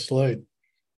for Chris Slade.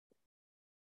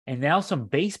 And now some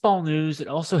baseball news that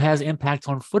also has impact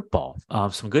on football.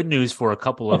 Some good news for a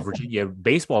couple of Virginia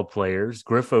baseball players,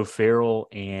 Griff O'Farrell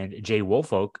and Jay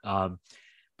Woolfolk,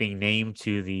 being named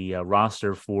to the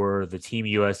roster for the Team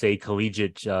USA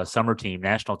Collegiate Summer Team,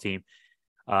 national team,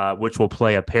 which will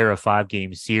play a pair of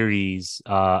 5-game series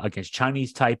against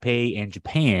Chinese Taipei and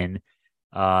Japan.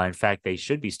 In fact, they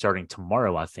should be starting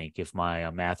tomorrow, I think, if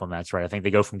my math on that's right. I think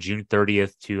they go from June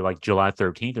 30th to like July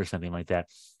 13th or something like that.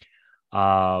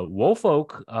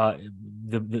 Woolfolk,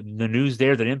 the news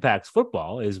there that impacts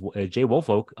football is Jay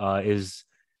Woolfolk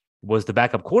was the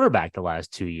backup quarterback the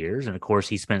last 2 years, and of course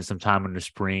he spent some time in the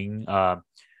spring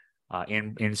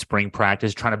in spring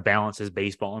practice trying to balance his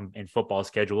baseball and football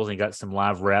schedules. And he got some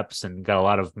live reps and got a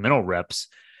lot of mental reps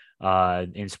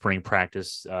in spring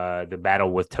practice. The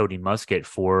battle with Tony Muskett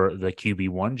for the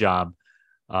QB1 job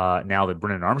now that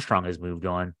Brennan Armstrong has moved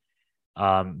on.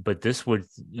 But this would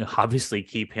obviously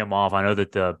keep him off. I know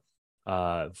that the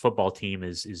football team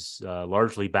is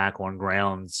largely back on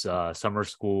grounds, summer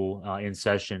school in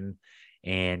session,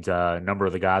 and a number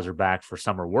of the guys are back for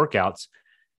summer workouts.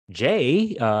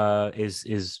 Jay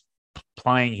is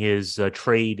plying his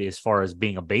trade as far as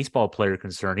being a baseball player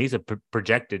concerned. He's a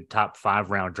projected top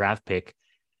 5-round draft pick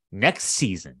next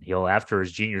season. He'll, after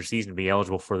his junior season, be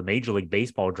eligible for the Major League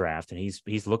Baseball draft, and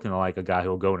he's looking like a guy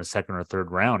who'll go in a second or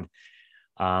third round.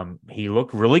 He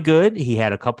looked really good. He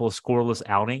had a couple of scoreless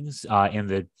outings in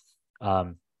the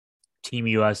Team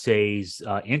USA's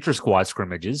inter-squad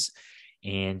scrimmages,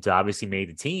 and obviously made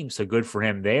the team. So good for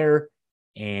him there,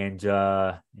 and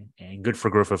good for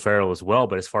Griff as well.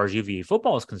 But as far as UVA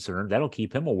football is concerned, that'll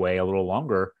keep him away a little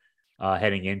longer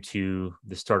heading into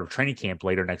the start of training camp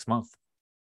later next month.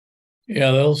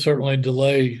 Yeah, that'll certainly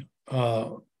delay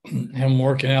him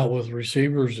working out with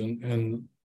receivers and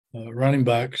running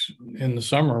backs in the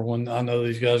summer, when I know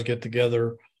these guys get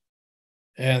together.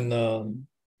 And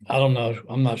I don't know,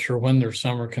 I'm not sure when their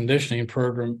summer conditioning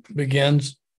program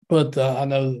begins, but I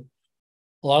know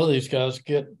a lot of these guys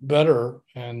get better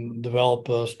and develop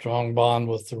a strong bond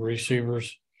with the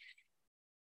receivers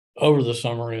over the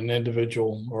summer in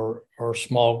individual or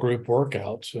small group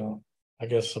workouts. I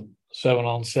guess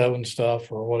 7-on-7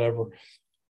 stuff or whatever.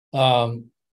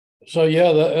 So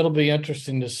yeah, it'll be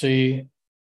interesting to see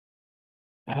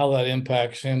how that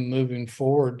impacts him moving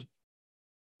forward.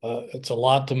 It's a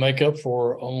lot to make up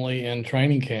for only in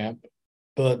training camp,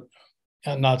 but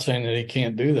I'm not saying that he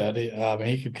can't do that.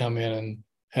 He could come in and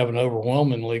have an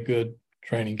overwhelmingly good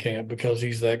training camp because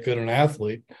he's that good an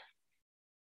athlete.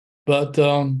 But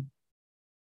I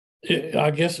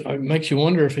guess it makes you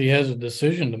wonder if he has a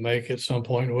decision to make at some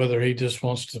point, whether he just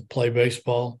wants to play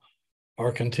baseball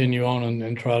or continue on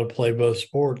and try to play both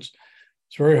sports.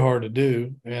 It's very hard to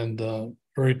do, and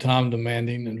very time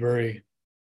demanding and very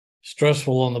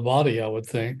stressful on the body, I would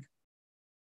think.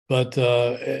 But,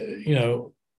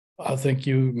 I think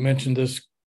you mentioned this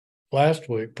last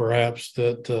week, perhaps,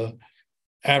 that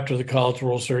after the College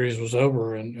World Series was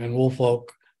over and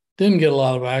Woolfolk didn't get a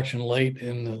lot of action late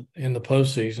in the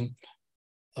postseason,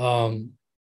 that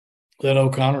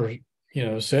O'Connor,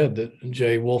 said that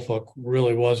Jay Woolfolk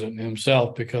really wasn't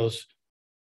himself because,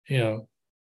 having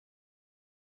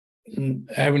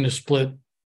to split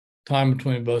time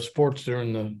between both sports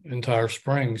during the entire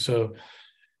spring. So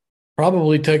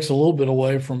probably takes a little bit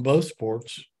away from both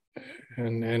sports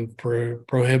and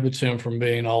prohibits him from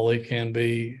being all he can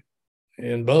be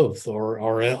in both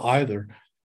or either.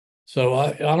 So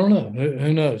I don't know.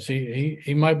 Who knows?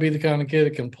 He might be the kind of kid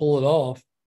that can pull it off.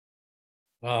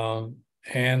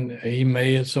 And he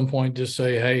may at some point just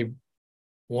say, hey,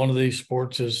 one of these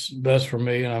sports is best for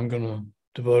me and I'm going to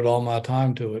devote all my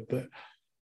time to it. But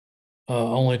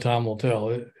only time will tell.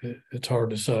 It's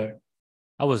hard to say.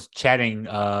 I was chatting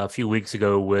a few weeks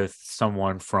ago with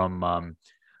someone from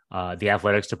the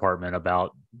athletics department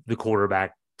about the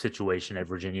quarterback situation at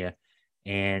Virginia.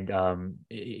 And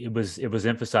it was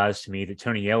emphasized to me that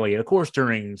Tony Elliott, of course,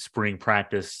 during spring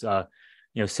practice,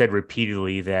 said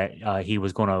repeatedly that he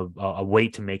was going to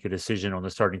wait to make a decision on the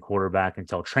starting quarterback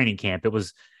until training camp. It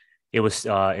was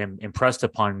impressed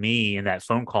upon me in that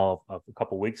phone call a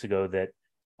couple of weeks ago that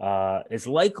it's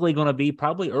likely going to be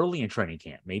probably early in training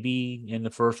camp, maybe in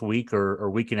the first week or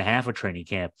week and a half of training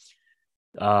camp.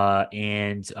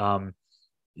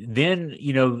 Then,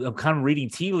 I'm kind of reading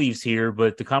tea leaves here,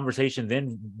 but the conversation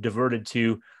then diverted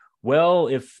to, well,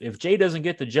 if Jay doesn't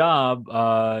get the job,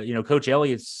 Coach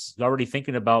Elliott's already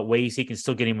thinking about ways he can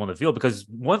still get him on the field. Because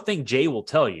one thing Jay will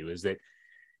tell you is that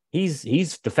he's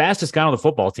the fastest guy on the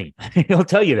football team. He'll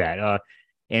tell you that.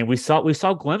 And we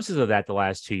saw glimpses of that the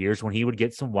last 2 years when he would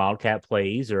get some wildcat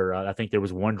plays, or I think there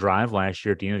was one drive last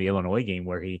year at the end of the Illinois game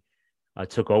where he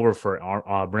took over for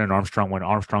Brennan Armstrong when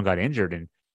Armstrong got injured and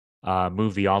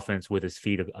moved the offense with his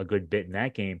feet a good bit in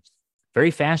that game.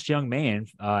 Very fast young man,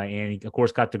 and he, of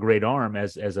course, got the great arm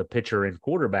as a pitcher and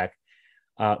quarterback.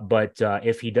 But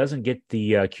if he doesn't get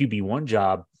the QB1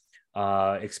 job,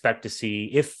 expect to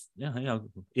see if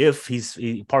he's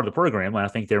part of the program. I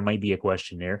think there might be a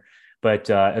question there. But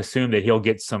assume that he'll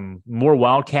get some more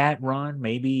wildcat run,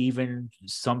 maybe even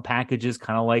some packages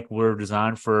kind of like were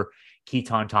designed for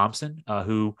Keaton Thompson,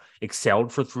 who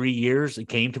excelled for 3 years and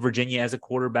came to Virginia as a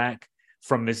quarterback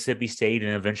from Mississippi State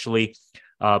and eventually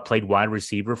played wide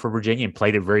receiver for Virginia and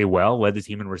played it very well, led the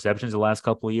team in receptions the last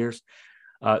couple of years.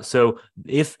 So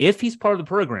if he's part of the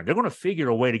program, they're going to figure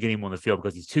a way to get him on the field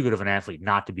because he's too good of an athlete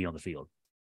not to be on the field.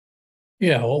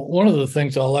 Yeah, well, one of the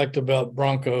things I liked about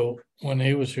Bronco when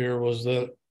he was here was that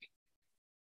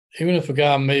even if a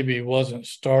guy maybe wasn't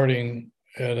starting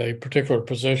at a particular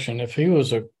position, if he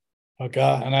was an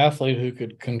athlete who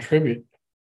could contribute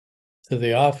to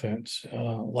the offense,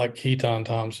 like Keaton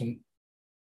Thompson,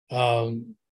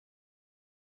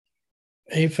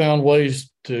 he found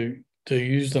ways to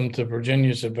use them to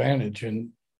Virginia's advantage. And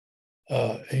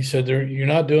he said, "You're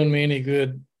not doing me any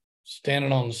good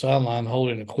standing on the sideline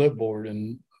holding a clipboard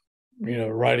and,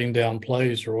 writing down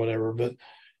plays or whatever." But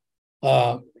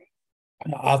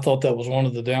I thought that was one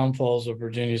of the downfalls of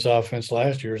Virginia's offense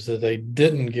last year, is that they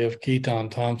didn't give Keaton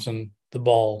Thompson the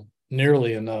ball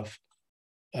nearly enough.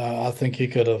 I think he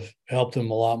could have helped him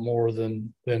a lot more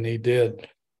than he did.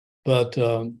 But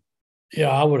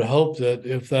I would hope that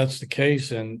if that's the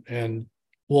case and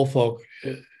Woolfolk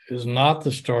is not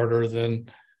the starter, then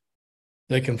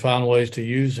they can find ways to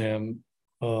use him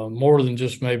more than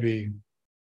just maybe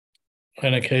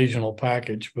an occasional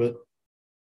package. But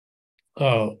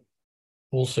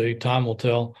we'll see. Time will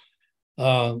tell.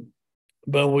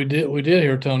 But we did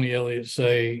hear Tony Elliott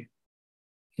say,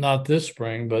 not this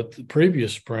spring, but the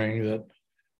previous spring, that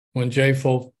when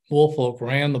Woolfolk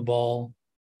ran the ball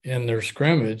in their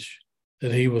scrimmage,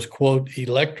 that he was, quote,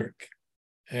 electric.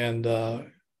 And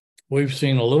we've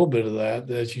seen a little bit of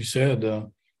that, as you said,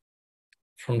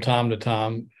 from time to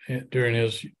time during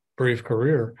his brief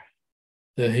career,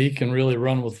 that he can really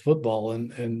run with football.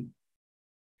 And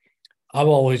I've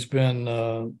always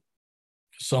been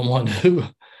someone who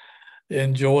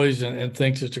enjoys and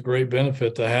thinks it's a great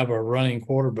benefit to have a running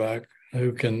quarterback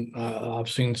who can I've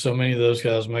seen so many of those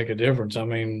guys make a difference. I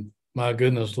mean, my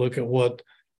goodness, look at what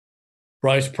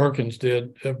Bryce Perkins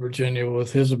did at Virginia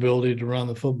with his ability to run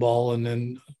the football. And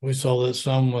then we saw that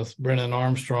some with Brennan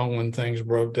Armstrong when things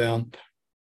broke down.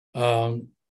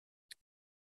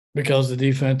 Because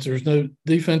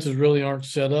defenses really aren't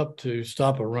set up to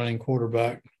stop a running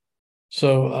quarterback.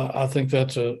 So I think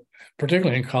that's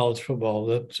particularly in college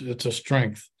football, it's a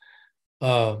strength.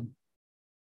 So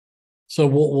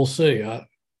we'll see.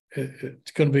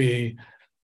 It's going to be,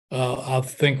 I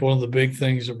think, one of the big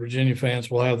things that Virginia fans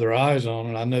will have their eyes on,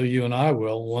 and I know you and I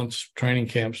will once training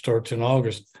camp starts in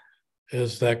August,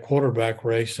 is that quarterback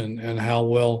race and how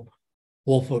well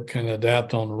Woolfolk can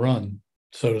adapt on the run,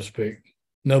 so to speak.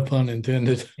 No pun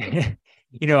intended.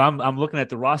 I'm looking at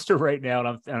the roster right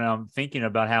now, and I'm thinking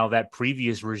about how that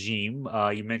previous regime,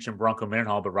 you mentioned Bronco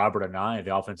Mendenhall, but Robert Anaya,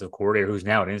 the offensive coordinator, who's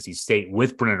now at NC State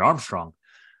with Brennan Armstrong,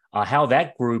 how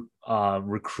that group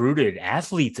recruited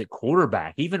athletes at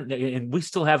quarterback. And we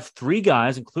still have three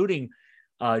guys, including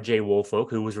Jay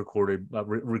Woolfolk, who was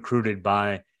recruited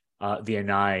by the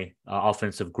Anaya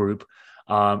offensive group,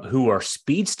 who are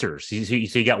speedsters. So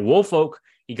you got Woolfolk,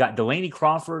 you got Delaney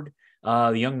Crawford,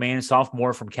 the young man,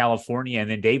 sophomore from California,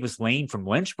 and then Davis Lane from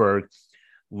Lynchburg.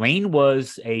 Lane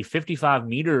was a 55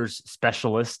 meters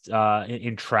specialist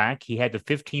in track. He had the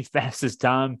 15th fastest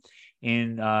time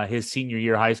in his senior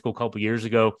year of high school a couple years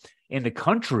ago in the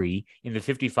country in the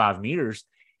 55 meters.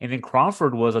 And then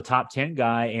Crawford was a top 10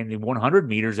 guy in the 100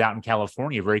 meters out in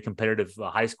California, very competitive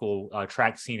high school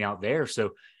track scene out there.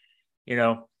 So,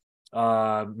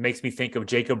 makes me think of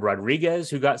Jacob Rodriguez,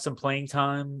 who got some playing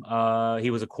time.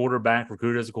 He was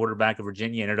recruited as a quarterback at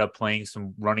Virginia, ended up playing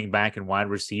some running back and wide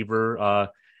receiver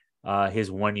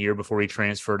his 1 year before he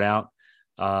transferred out.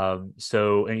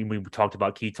 And we talked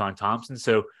about Keaton Thompson.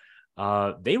 So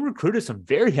they recruited some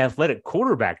very athletic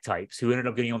quarterback types who ended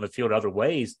up getting on the field other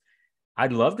ways.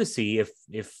 I'd love to see if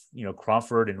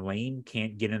Crawford and Lane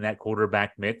can't get in that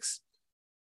quarterback mix.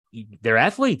 They're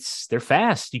athletes. They're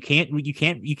fast. You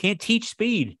can't teach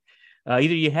speed.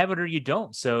 Either you have it or you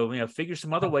don't. So, figure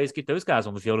some other ways to get those guys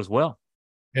on the field as well.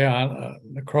 Yeah.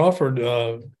 Crawford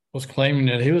was claiming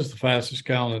that he was the fastest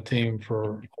guy on the team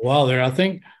for a while there. I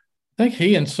think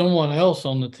he and someone else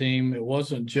on the team, it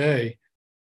wasn't Jay,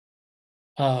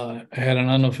 had an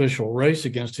unofficial race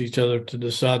against each other to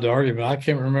decide the argument. I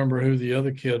can't remember who the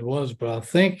other kid was, but I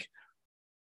think,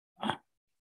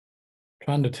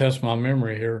 trying to test my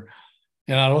memory here,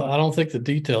 and I don't think the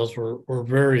details were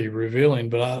very revealing,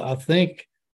 but I think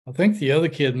the other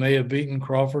kid may have beaten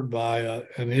Crawford by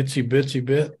an itsy bitsy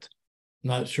bit.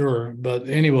 Not sure, but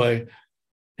anyway,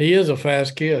 he is a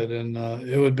fast kid, and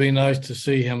it would be nice to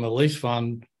see him at least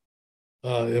find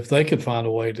if they could find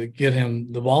a way to get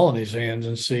him the ball in his hands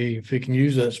and see if he can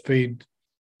use that speed,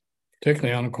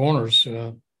 particularly on the corners.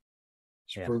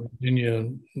 Virginia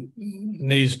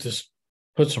needs to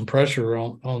put some pressure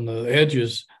on the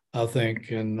edges, I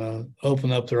think, and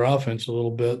open up their offense a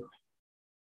little bit.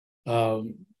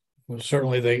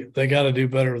 Certainly they got to do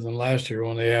better than last year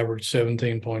when they averaged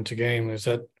 17 points a game.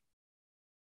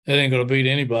 That ain't going to beat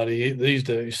anybody these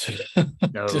days.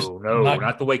 No,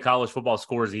 not the way college football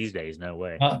scores these days. No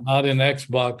way. Not in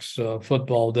Xbox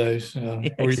football days where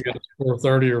you got to score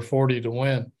 30 or 40 to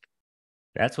win.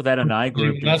 That's what that Anaya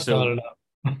group did. That's not enough.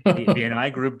 the Anaya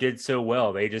group did so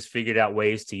well. They just figured out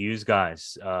ways to use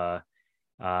guys.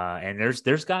 And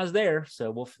there's guys there,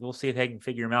 so we'll see if they can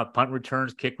figure them out. Punt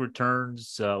returns, kick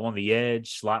returns, on the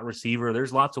edge, slot receiver.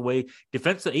 There's lots of ways.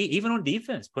 Defensive, even on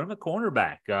defense, put him at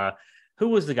cornerback. Who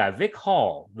was the guy? Vic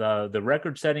Hall, the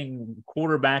record-setting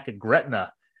quarterback at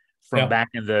Gretna from back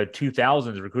in the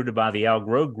 2000s, recruited by the Al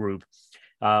Grove group.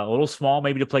 A little small,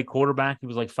 maybe to play quarterback. He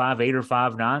was like 5'8" or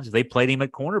 5'9". So they played him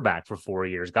at cornerback for 4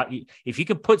 years. If you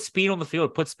can put speed on the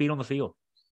field, put speed on the field.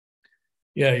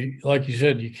 Yeah, like you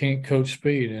said, you can't coach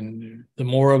speed, and the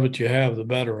more of it you have, the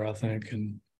better, I think.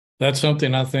 And that's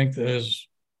something I think that has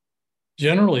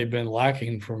generally been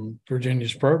lacking from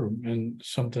Virginia's program, and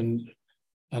something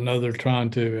I know they're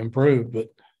trying to improve, but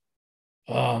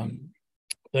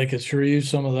they could sure use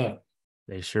some of that.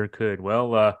 They sure could.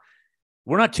 Well,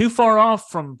 we're not too far off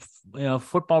from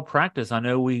football practice. I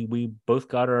know we both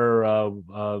got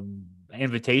our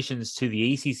invitations to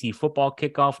the ACC football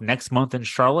kickoff next month in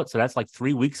Charlotte, so that's like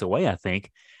 3 weeks away, I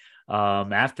think.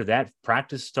 After that,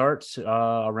 practice starts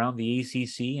around the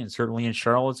ACC and certainly in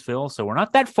Charlottesville, so we're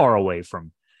not that far away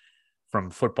from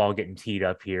football getting teed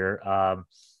up here. I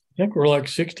think we're like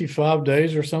 65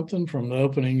 days or something from the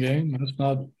opening game. That's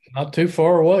not too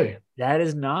far away. That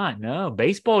is not. No,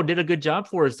 baseball did a good job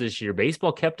for us this year.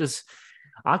 Baseball kept us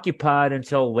occupied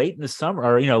until late in the summer,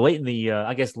 or late in the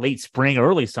I guess late spring,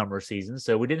 early summer season.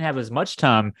 So we didn't have as much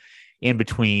time in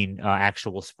between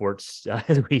actual sports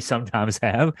as we sometimes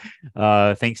have.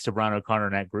 Thanks to Brian O'Connor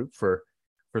and that group for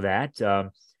that.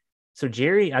 So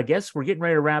Jerry, I guess we're getting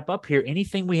ready to wrap up here.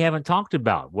 Anything we haven't talked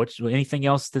about? Anything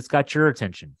else that's got your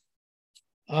attention?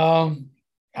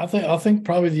 I think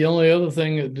probably the only other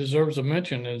thing that deserves a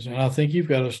mention is, and I think you've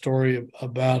got a story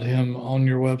about him on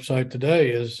your website today,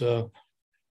 is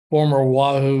former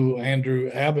Wahoo Andrew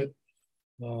Abbott,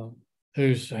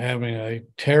 who's having a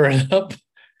tear it up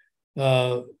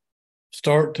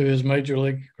start to his major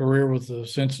league career with the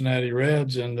Cincinnati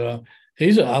Reds, and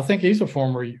I think he's a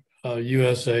former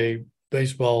USA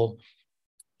baseball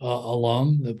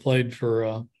alum that played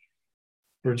for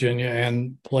Virginia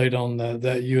and played on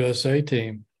that USA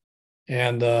team.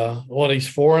 And he's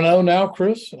 4-0 now,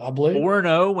 Chris, I believe.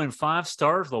 4-0 in 5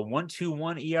 starts, the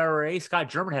 1.21 ERA. Scott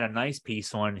German had a nice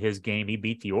piece on his game. He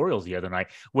beat the Orioles the other night,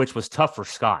 which was tough for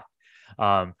Scott.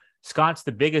 Scott's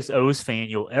the biggest O's fan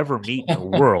you'll ever meet in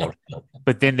the world.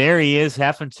 But then there he is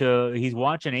he's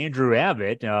watching Andrew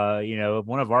Abbott,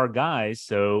 one of our guys.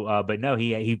 So, but no,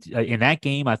 he in that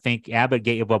game, I think Abbott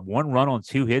gave up 1 run on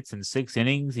 2 hits in 6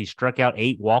 innings. He struck out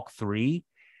 8, walked 3.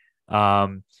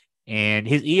 And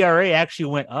his ERA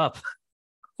actually went up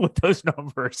with those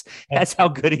numbers. That's how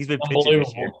good he's been pitching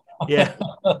this year. Yeah.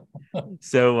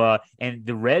 So, and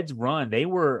the Reds run, they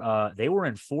were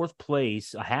in 4th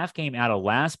place, a half game out of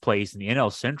last place in the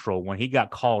NL Central when he got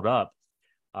called up.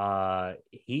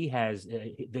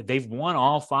 They've won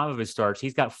all 5 of his starts.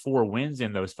 He's got 4 wins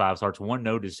in those 5 starts, 1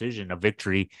 no decision, a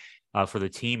victory for the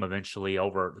team eventually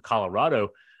over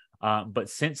Colorado. But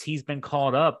since he's been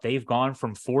called up, they've gone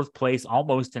from 4th place,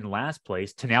 almost in last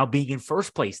place, to now being in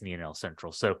 1st place in the NL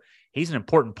Central. So he's an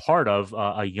important part of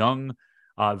a young,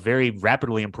 very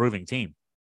rapidly improving team.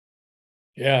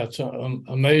 Yeah, it's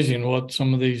amazing what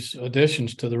some of these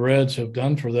additions to the Reds have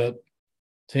done for that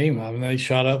team. I mean, they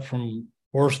shot up from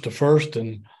worst to first,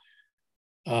 and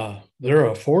they're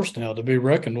a force now to be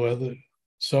reckoned with.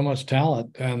 So much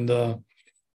talent, and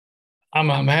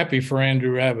I'm happy for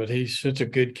Andrew Abbott. He's such a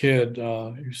good kid. He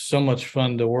was so much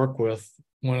fun to work with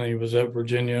when he was at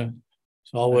Virginia.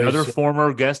 It's always another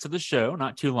former guest of the show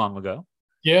not too long ago.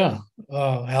 Yeah,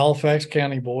 Halifax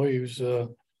County boy. He was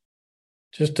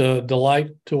just a delight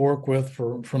to work with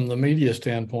from the media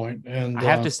standpoint. And I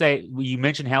have to say, you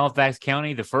mentioned Halifax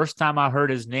County. The first time I heard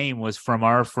his name was from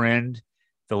our friend,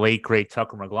 the late great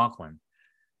Tucker McLaughlin,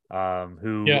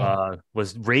 who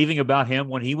was raving about him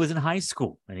when he was in high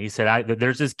school. And he said,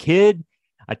 "There's this kid.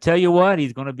 I tell you what,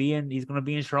 he's going to be in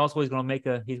Charlottesville.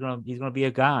 He's going to be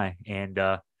a guy." And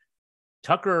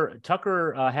Tucker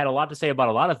had a lot to say about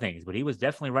a lot of things, but he was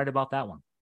definitely right about that one.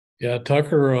 Yeah,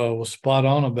 Tucker was spot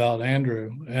on about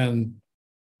Andrew, and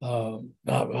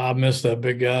I miss that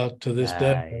big guy to this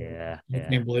day. I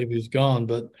can't believe he's gone,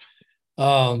 but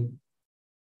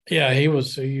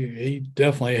he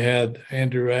definitely had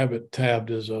Andrew Abbott tabbed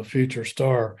as a future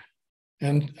star.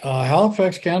 And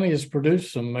Halifax County has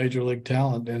produced some major league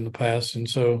talent in the past, and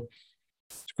so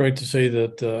it's great to see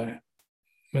that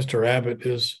Mr. Abbott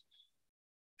is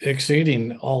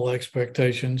exceeding all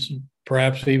expectations,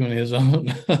 perhaps even his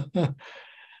own.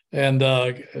 And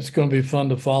it's going to be fun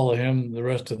to follow him the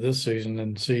rest of this season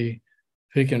and see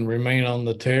if he can remain on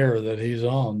the tear that he's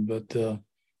on. But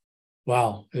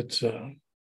wow,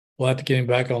 we'll have to get him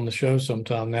back on the show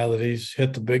sometime now that he's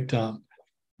hit the big time.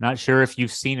 Not sure if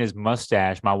you've seen his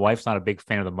mustache. My wife's not a big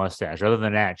fan of the mustache. Other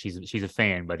than that, she's a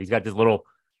fan, but he's got this little.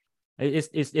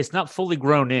 It's not fully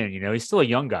grown in. He's still a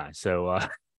young guy, so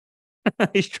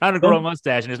he's trying to grow a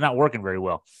mustache and it's not working very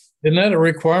well. Isn't that a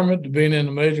requirement to being in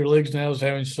the major leagues now? Is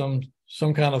having some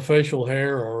kind of facial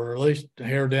hair, or at least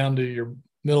hair down to your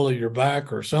middle of your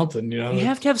back or something? You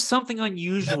have to have something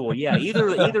unusual. Yeah,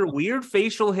 either weird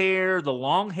facial hair, the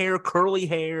long hair, curly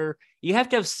hair. You have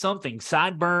to have something,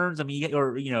 sideburns. I mean,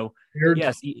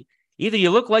 yes. Either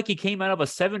you look like you came out of a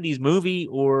 70s movie,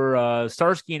 or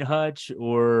Starsky and Hutch,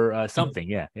 or something.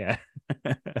 Yeah.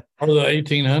 Or the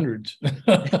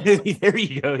 1800s. There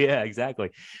you go. Yeah,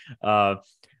 exactly.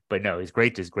 But no, it's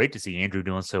great to see Andrew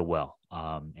doing so well.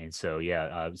 And so,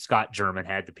 Scott German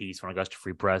had the piece from Augusta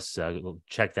Free Press.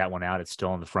 Check that one out. It's still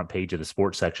on the front page of the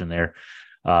sports section there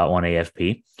on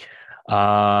AFP.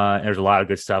 There's a lot of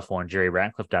good stuff on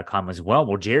jerryratcliffe.com as well.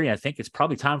 Well, Jerry, I think it's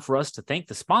probably time for us to thank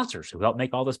the sponsors who helped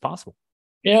make all this possible.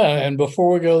 Yeah, and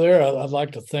before we go there, I'd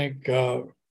like to thank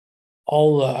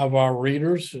all of our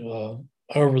readers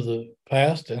over the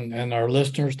past and our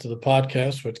listeners to the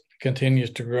podcast, which continues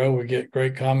to grow. We get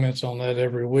great comments on that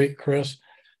every week, Chris.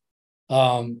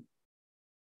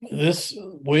 This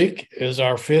week is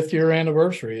our 5th year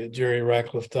anniversary at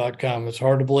jerryratcliffe.com. It's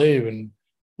hard to believe, and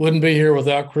wouldn't be here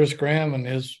without Chris Graham and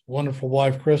his wonderful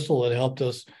wife, Crystal, that helped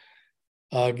us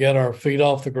get our feet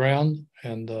off the ground.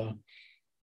 And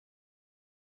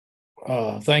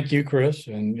thank you, Chris,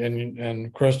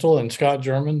 and Crystal and Scott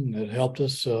German that helped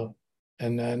us,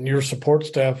 and your support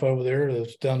staff over there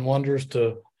that's done wonders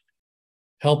to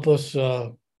help us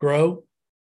grow.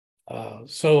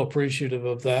 So appreciative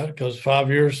of that, because 5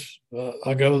 years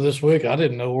ago this week, I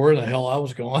didn't know where the hell I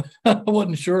was going. I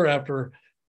wasn't sure after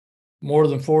more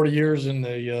than 40 years in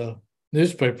the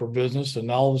newspaper business, and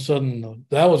all of a sudden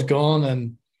that was gone,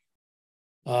 and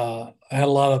I had a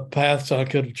lot of paths I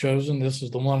could have chosen. This is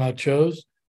the one I chose,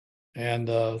 and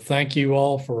thank you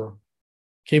all for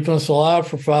keeping us alive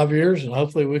for 5 years, and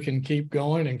hopefully we can keep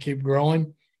going and keep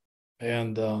growing.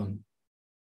 And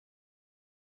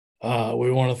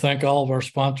we want to thank all of our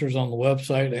sponsors on the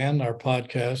website and our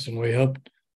podcast, and we hope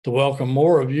to welcome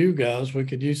more of you guys. We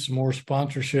could use some more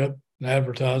sponsorship and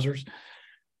advertisers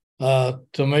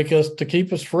to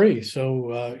keep us free.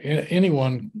 So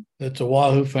anyone that's a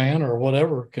Wahoo fan or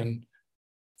whatever can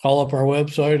call up our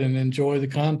website and enjoy the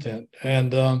content.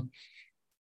 And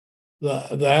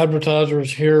the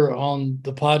advertisers here on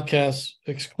the podcast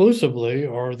exclusively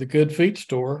are the Good Feet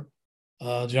Store.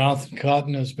 Jonathan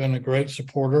Cotton has been a great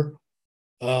supporter.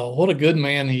 What a good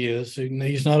man he is.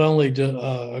 He's not only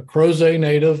a Crozet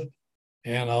native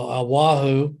and a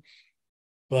Wahoo,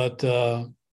 but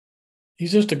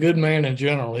he's just a good man in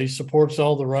general. He supports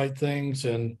all the right things,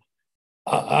 and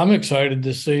I'm excited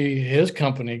to see his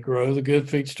company grow, the Good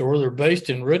Feet Store. They're based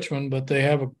in Richmond, but they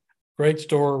have a great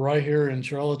store right here in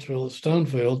Charlottesville at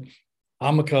Stonefield.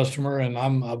 I'm a customer, and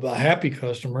I'm a happy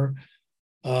customer.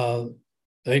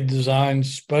 They design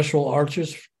special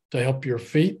arches to help your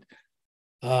feet,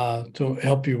 to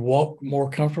help you walk more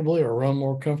comfortably or run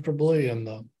more comfortably.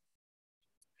 And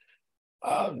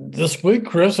this week,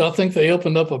 Chris, I think they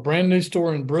opened up a brand new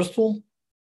store in Bristol.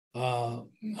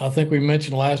 I think we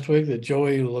mentioned last week that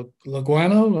Joey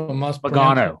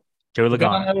Logano. Joey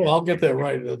Logano. I'll get that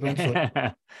right eventually.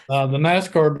 The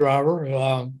NASCAR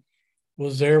driver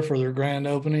was there for their grand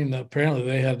opening. Apparently,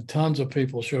 they had tons of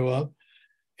people show up.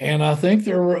 And I think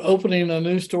they're opening a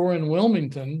new store in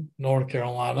Wilmington, North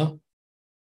Carolina,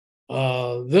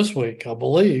 this week, I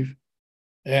believe.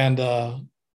 And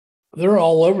they're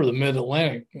all over the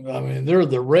Mid-Atlantic. I mean, they're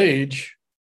the rage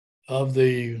of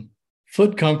the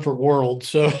foot comfort world.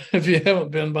 So if you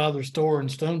haven't been by their store in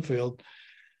Stonefield,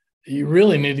 you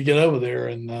really need to get over there,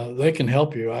 and they can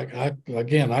help you. I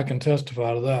can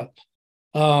testify to that.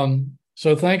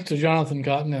 So thanks to Jonathan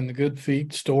Cotton and the Good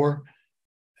Feet Store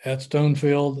at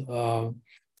Stonefield.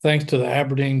 Thanks to the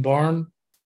Aberdeen Barn.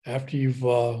 After you've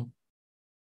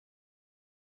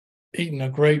eaten a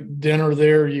great dinner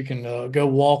there, you can go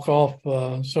walk off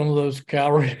some of those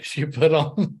calories you put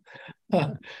on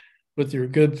with your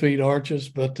Good Feet arches.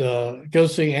 But go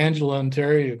see Angela and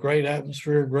Terry. A great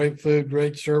atmosphere, great food,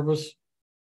 great service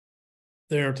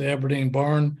there at the Aberdeen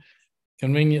Barn.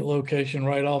 Convenient location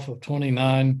right off of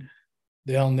 29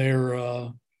 down there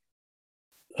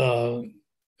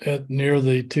at near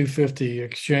the 250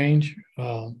 Exchange.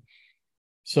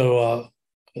 So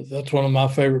that's one of my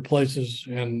favorite places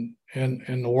in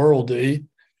the world to eat.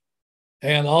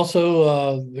 And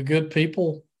also the good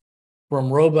people from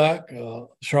Roback,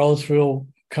 Charlottesville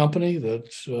company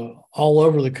that's all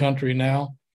over the country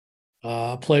now.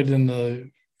 I played in the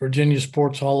Virginia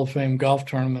Sports Hall of Fame golf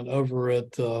tournament over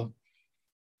at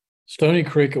Stony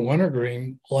Creek at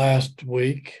Wintergreen last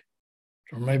week,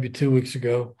 or maybe 2 weeks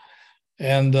ago.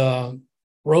 And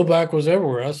Rowback was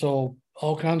everywhere. I saw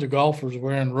all kinds of golfers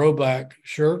wearing Rowback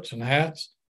shirts and hats.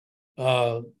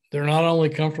 They're not only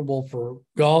comfortable for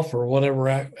golf or whatever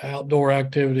outdoor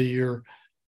activity you're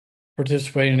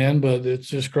participating in, but it's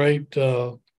just great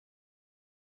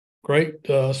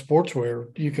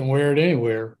sportswear. You can wear it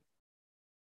anywhere.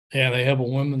 And they have a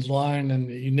women's line, and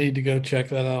you need to go check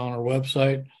that out on our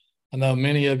website. I know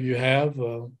many of you have.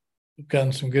 We've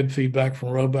gotten some good feedback from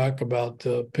Rowback about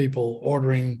people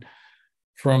ordering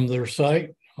from their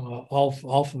site,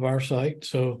 off of our site.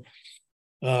 So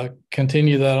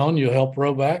continue that on. You'll help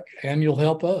Rowback, and you'll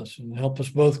help us, and help us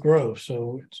both grow.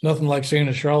 So it's nothing like seeing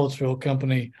a Charlottesville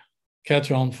company catch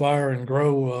on fire and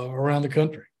grow around the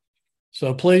country.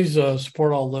 So please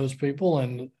support all those people,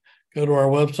 and go to our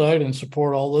website and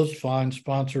support all those fine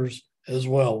sponsors as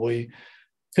well. We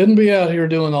couldn't be out here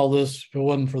doing all this if it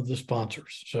wasn't for the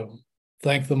sponsors. So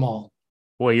thank them all.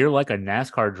 Boy, you're like a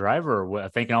NASCAR driver,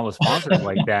 thanking all the sponsors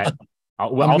like that.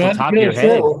 Off the top of your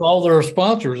head. With all their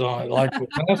sponsors on it, like with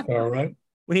NASCAR, right?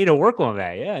 We need to work on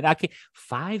that. Yeah. And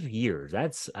 5 years.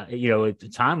 That's,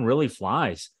 time really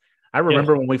flies. I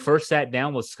remember when we first sat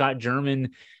down with Scott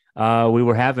German, we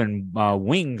were having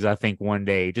wings, I think, one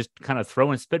day, just kind of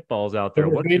throwing spitballs out there.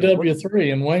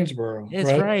 BW3 in Waynesboro.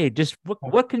 That's right. Just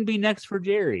what can be next for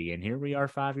Jerry? And here we are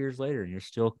 5 years later, and you're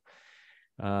still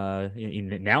now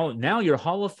you're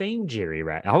Hall of Famer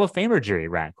Jerry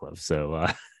Ratcliffe. So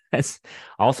that's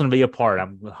awesome to be a part.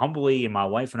 I'm humbly, and my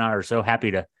wife and I are so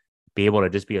happy to be able to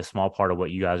just be a small part of what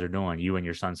you guys are doing. You and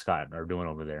your son Scott are doing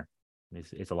over there.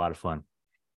 It's a lot of fun.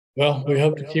 Well, we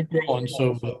hope to keep growing.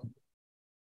 So.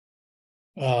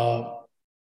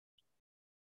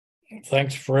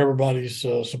 Thanks for everybody's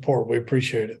support. We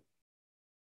appreciate it.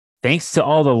 Thanks to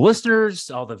all the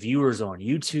listeners, all the viewers on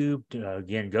YouTube.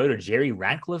 Again, go to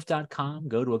jerryratcliffe.com,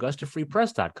 go to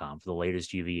augustafreepress.com for the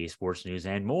latest UVA sports news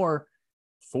and more.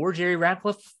 For Jerry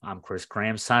Ratcliffe, I'm Chris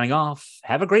Cram signing off.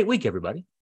 Have a great week, everybody.